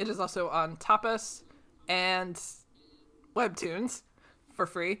 It is also on Tapas and Webtoons for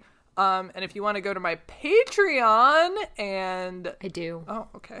free. And if you want to go to my Patreon and... I do. Oh,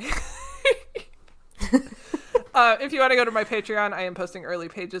 okay. If you want to go to my Patreon, I am posting early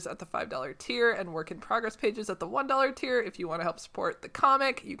pages at the $5 tier and work in progress pages at the $1 tier. If you want to help support the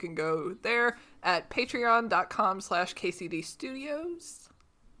comic, you can go there at patreon.com/KCD Studios.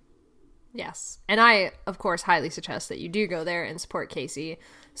 Yes. And I, of course, highly suggest that you do go there and support Casey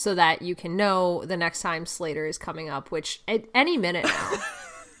so that you can know the next time Slater is coming up, which at any minute now.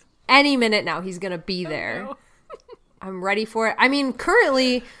 Any minute now, he's going to be there. No. I'm ready for it. I mean,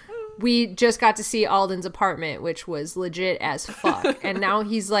 currently, we just got to see Alden's apartment, which was legit as fuck. And now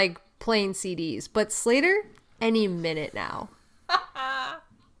he's, like, playing CDs. But Slater, any minute now.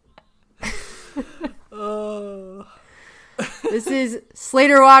 Oh. This is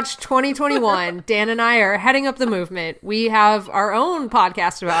Slater Watch 2021. Dan and I are heading up the movement. We have our own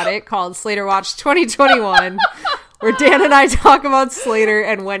podcast about it called Slater Watch 2021. Where Dan and I talk about Slater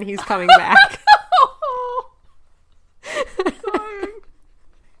and when he's coming back.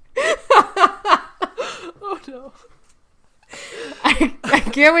 Oh no. I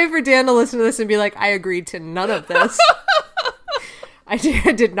can't wait for Dan to listen to this and be like, I agreed to none of this. I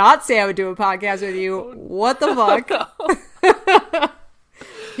did not say I would do a podcast with you. What the fuck? No.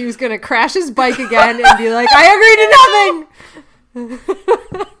 He was going to crash his bike again and be like, I agreed to nothing.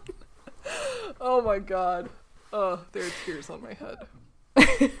 Oh my god. Oh, there are tears on my head.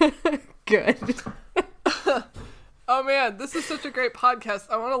 Good. Oh man, this is such a great podcast.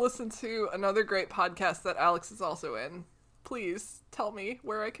 I want to listen to another great podcast that Alex is also in. Please tell me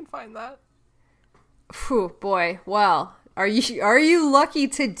where I can find that. Phew, boy. Well, are you lucky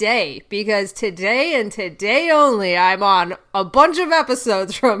today? Because today and today only, I'm on a bunch of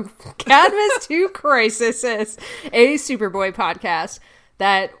episodes from Cadmus to Crisis, a Superboy podcast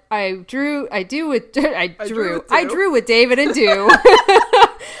that I drew with David and Drew. I do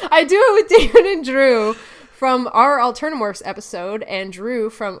it with David and Drew from our Alternamorphs episode, and Drew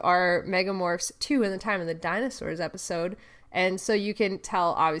from our Megamorphs 2 in the Time of the Dinosaurs episode. And so you can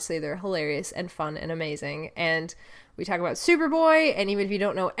tell, obviously, they're hilarious and fun and amazing. And we talk about Superboy, and even if you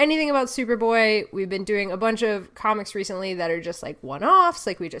don't know anything about Superboy, we've been doing a bunch of comics recently that are just like one-offs.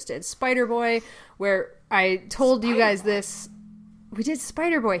 Like we just did Spider-Boy, where I told you guys this. We did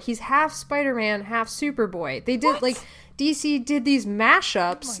Spider-Boy. He's half Spider-Man, half Superboy. They did, like, DC did these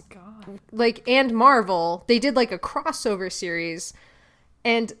mashups. Oh my God. Like, and Marvel. They did, like, a crossover series.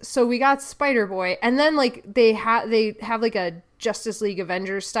 And so we got Spider-Boy. And then, like, they have, like, a Justice League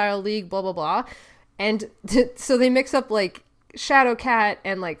Avengers style league, blah, blah, blah. And so they mix up, like, Shadowcat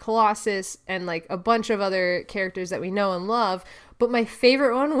and, like, Colossus and, like, a bunch of other characters that we know and love. But my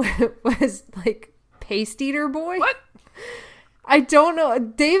favorite one was, like, Paste Eater Boy. What? I don't know.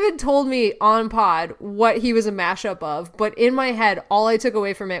 David told me on pod what he was a mashup of, but in my head, all I took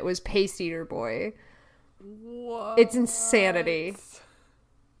away from it was Paste Eater Boy. What? It's insanity.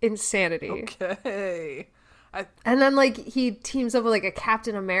 Insanity. Okay. And then, like, he teams up with, like, a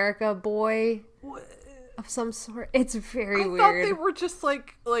Captain America boy What? of some sort. It's very weird. I thought they were just,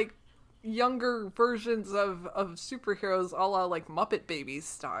 like younger versions of superheroes a la, like, Muppet Babies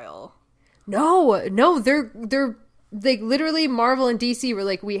style. No, they're like, literally Marvel and DC were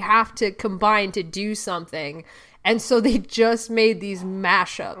like, we have to combine to do something. And so they just made these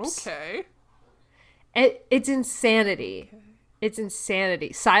mashups. Okay. It's insanity. Okay. It's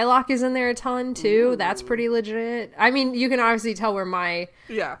insanity. Psylocke is in there a ton, too. Ooh. That's pretty legit. I mean, you can obviously tell where my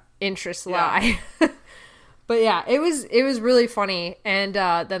interests lie. But yeah, it was really funny. And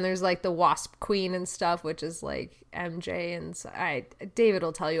then there's, like, the Wasp Queen and stuff, which is, like, MJ. And David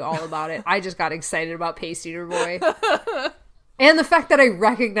will tell you all about it. I just got excited about Paste Eater Boy. And the fact that I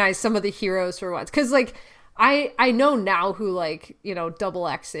recognize some of the heroes for once. Because, like, I know now who, like, you know, Double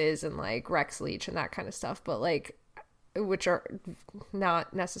X is and, like, Rex Leach and that kind of stuff. But, like, which are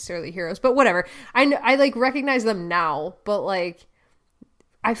not necessarily heroes. But whatever. I like, recognize them now. But, like,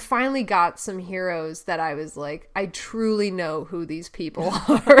 I finally got some heroes that I was like, I truly know who these people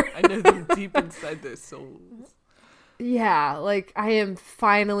are. I know them deep inside their souls. Yeah, like, I am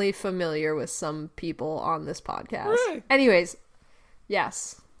finally familiar with some people on this podcast. Right. Anyways,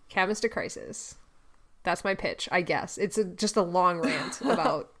 yes, Cadmus to Crisis. That's my pitch, I guess. It's just a long rant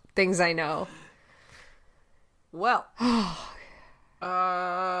about things I know. Well,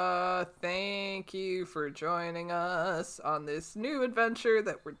 thank you for joining us on this new adventure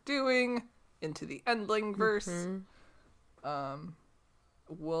that we're doing into the Endlingverse. Mm-hmm.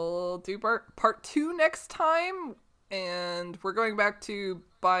 We'll do part 2 next time, and we're going back to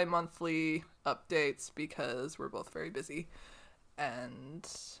bi-monthly updates because we're both very busy, and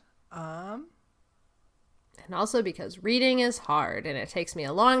also because reading is hard and it takes me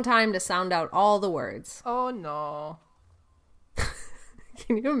a long time to sound out all the words. Oh no.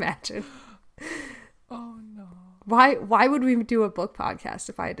 Can you imagine? Oh no. Why would we do a book podcast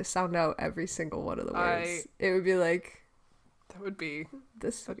if I had to sound out every single one of the words? It would be like, that'd be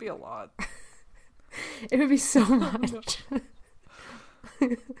a lot. It would be so much.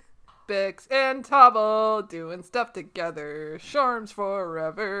 Bix and Tobble doing stuff together. Charms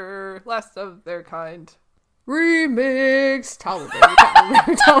forever. Last of their kind. Remix. Tobble, baby,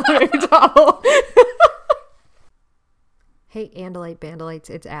 tobble, baby, tobble. Hey, Andalite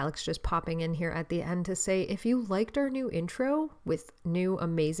Bandalites, it's Alex just popping in here at the end to say, if you liked our new intro with new,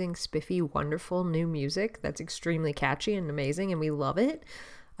 amazing, spiffy, wonderful new music that's extremely catchy and amazing, and we love it,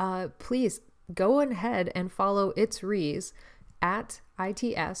 please go ahead and follow It's Reese at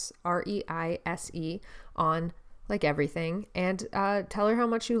ITSREISE on, like, everything, and tell her how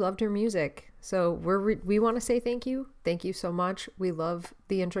much you loved her music. So we want to say thank you. Thank you so much. We love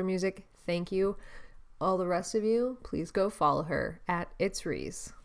the intro music. Thank you. All the rest of you, please go follow her at It's Reese.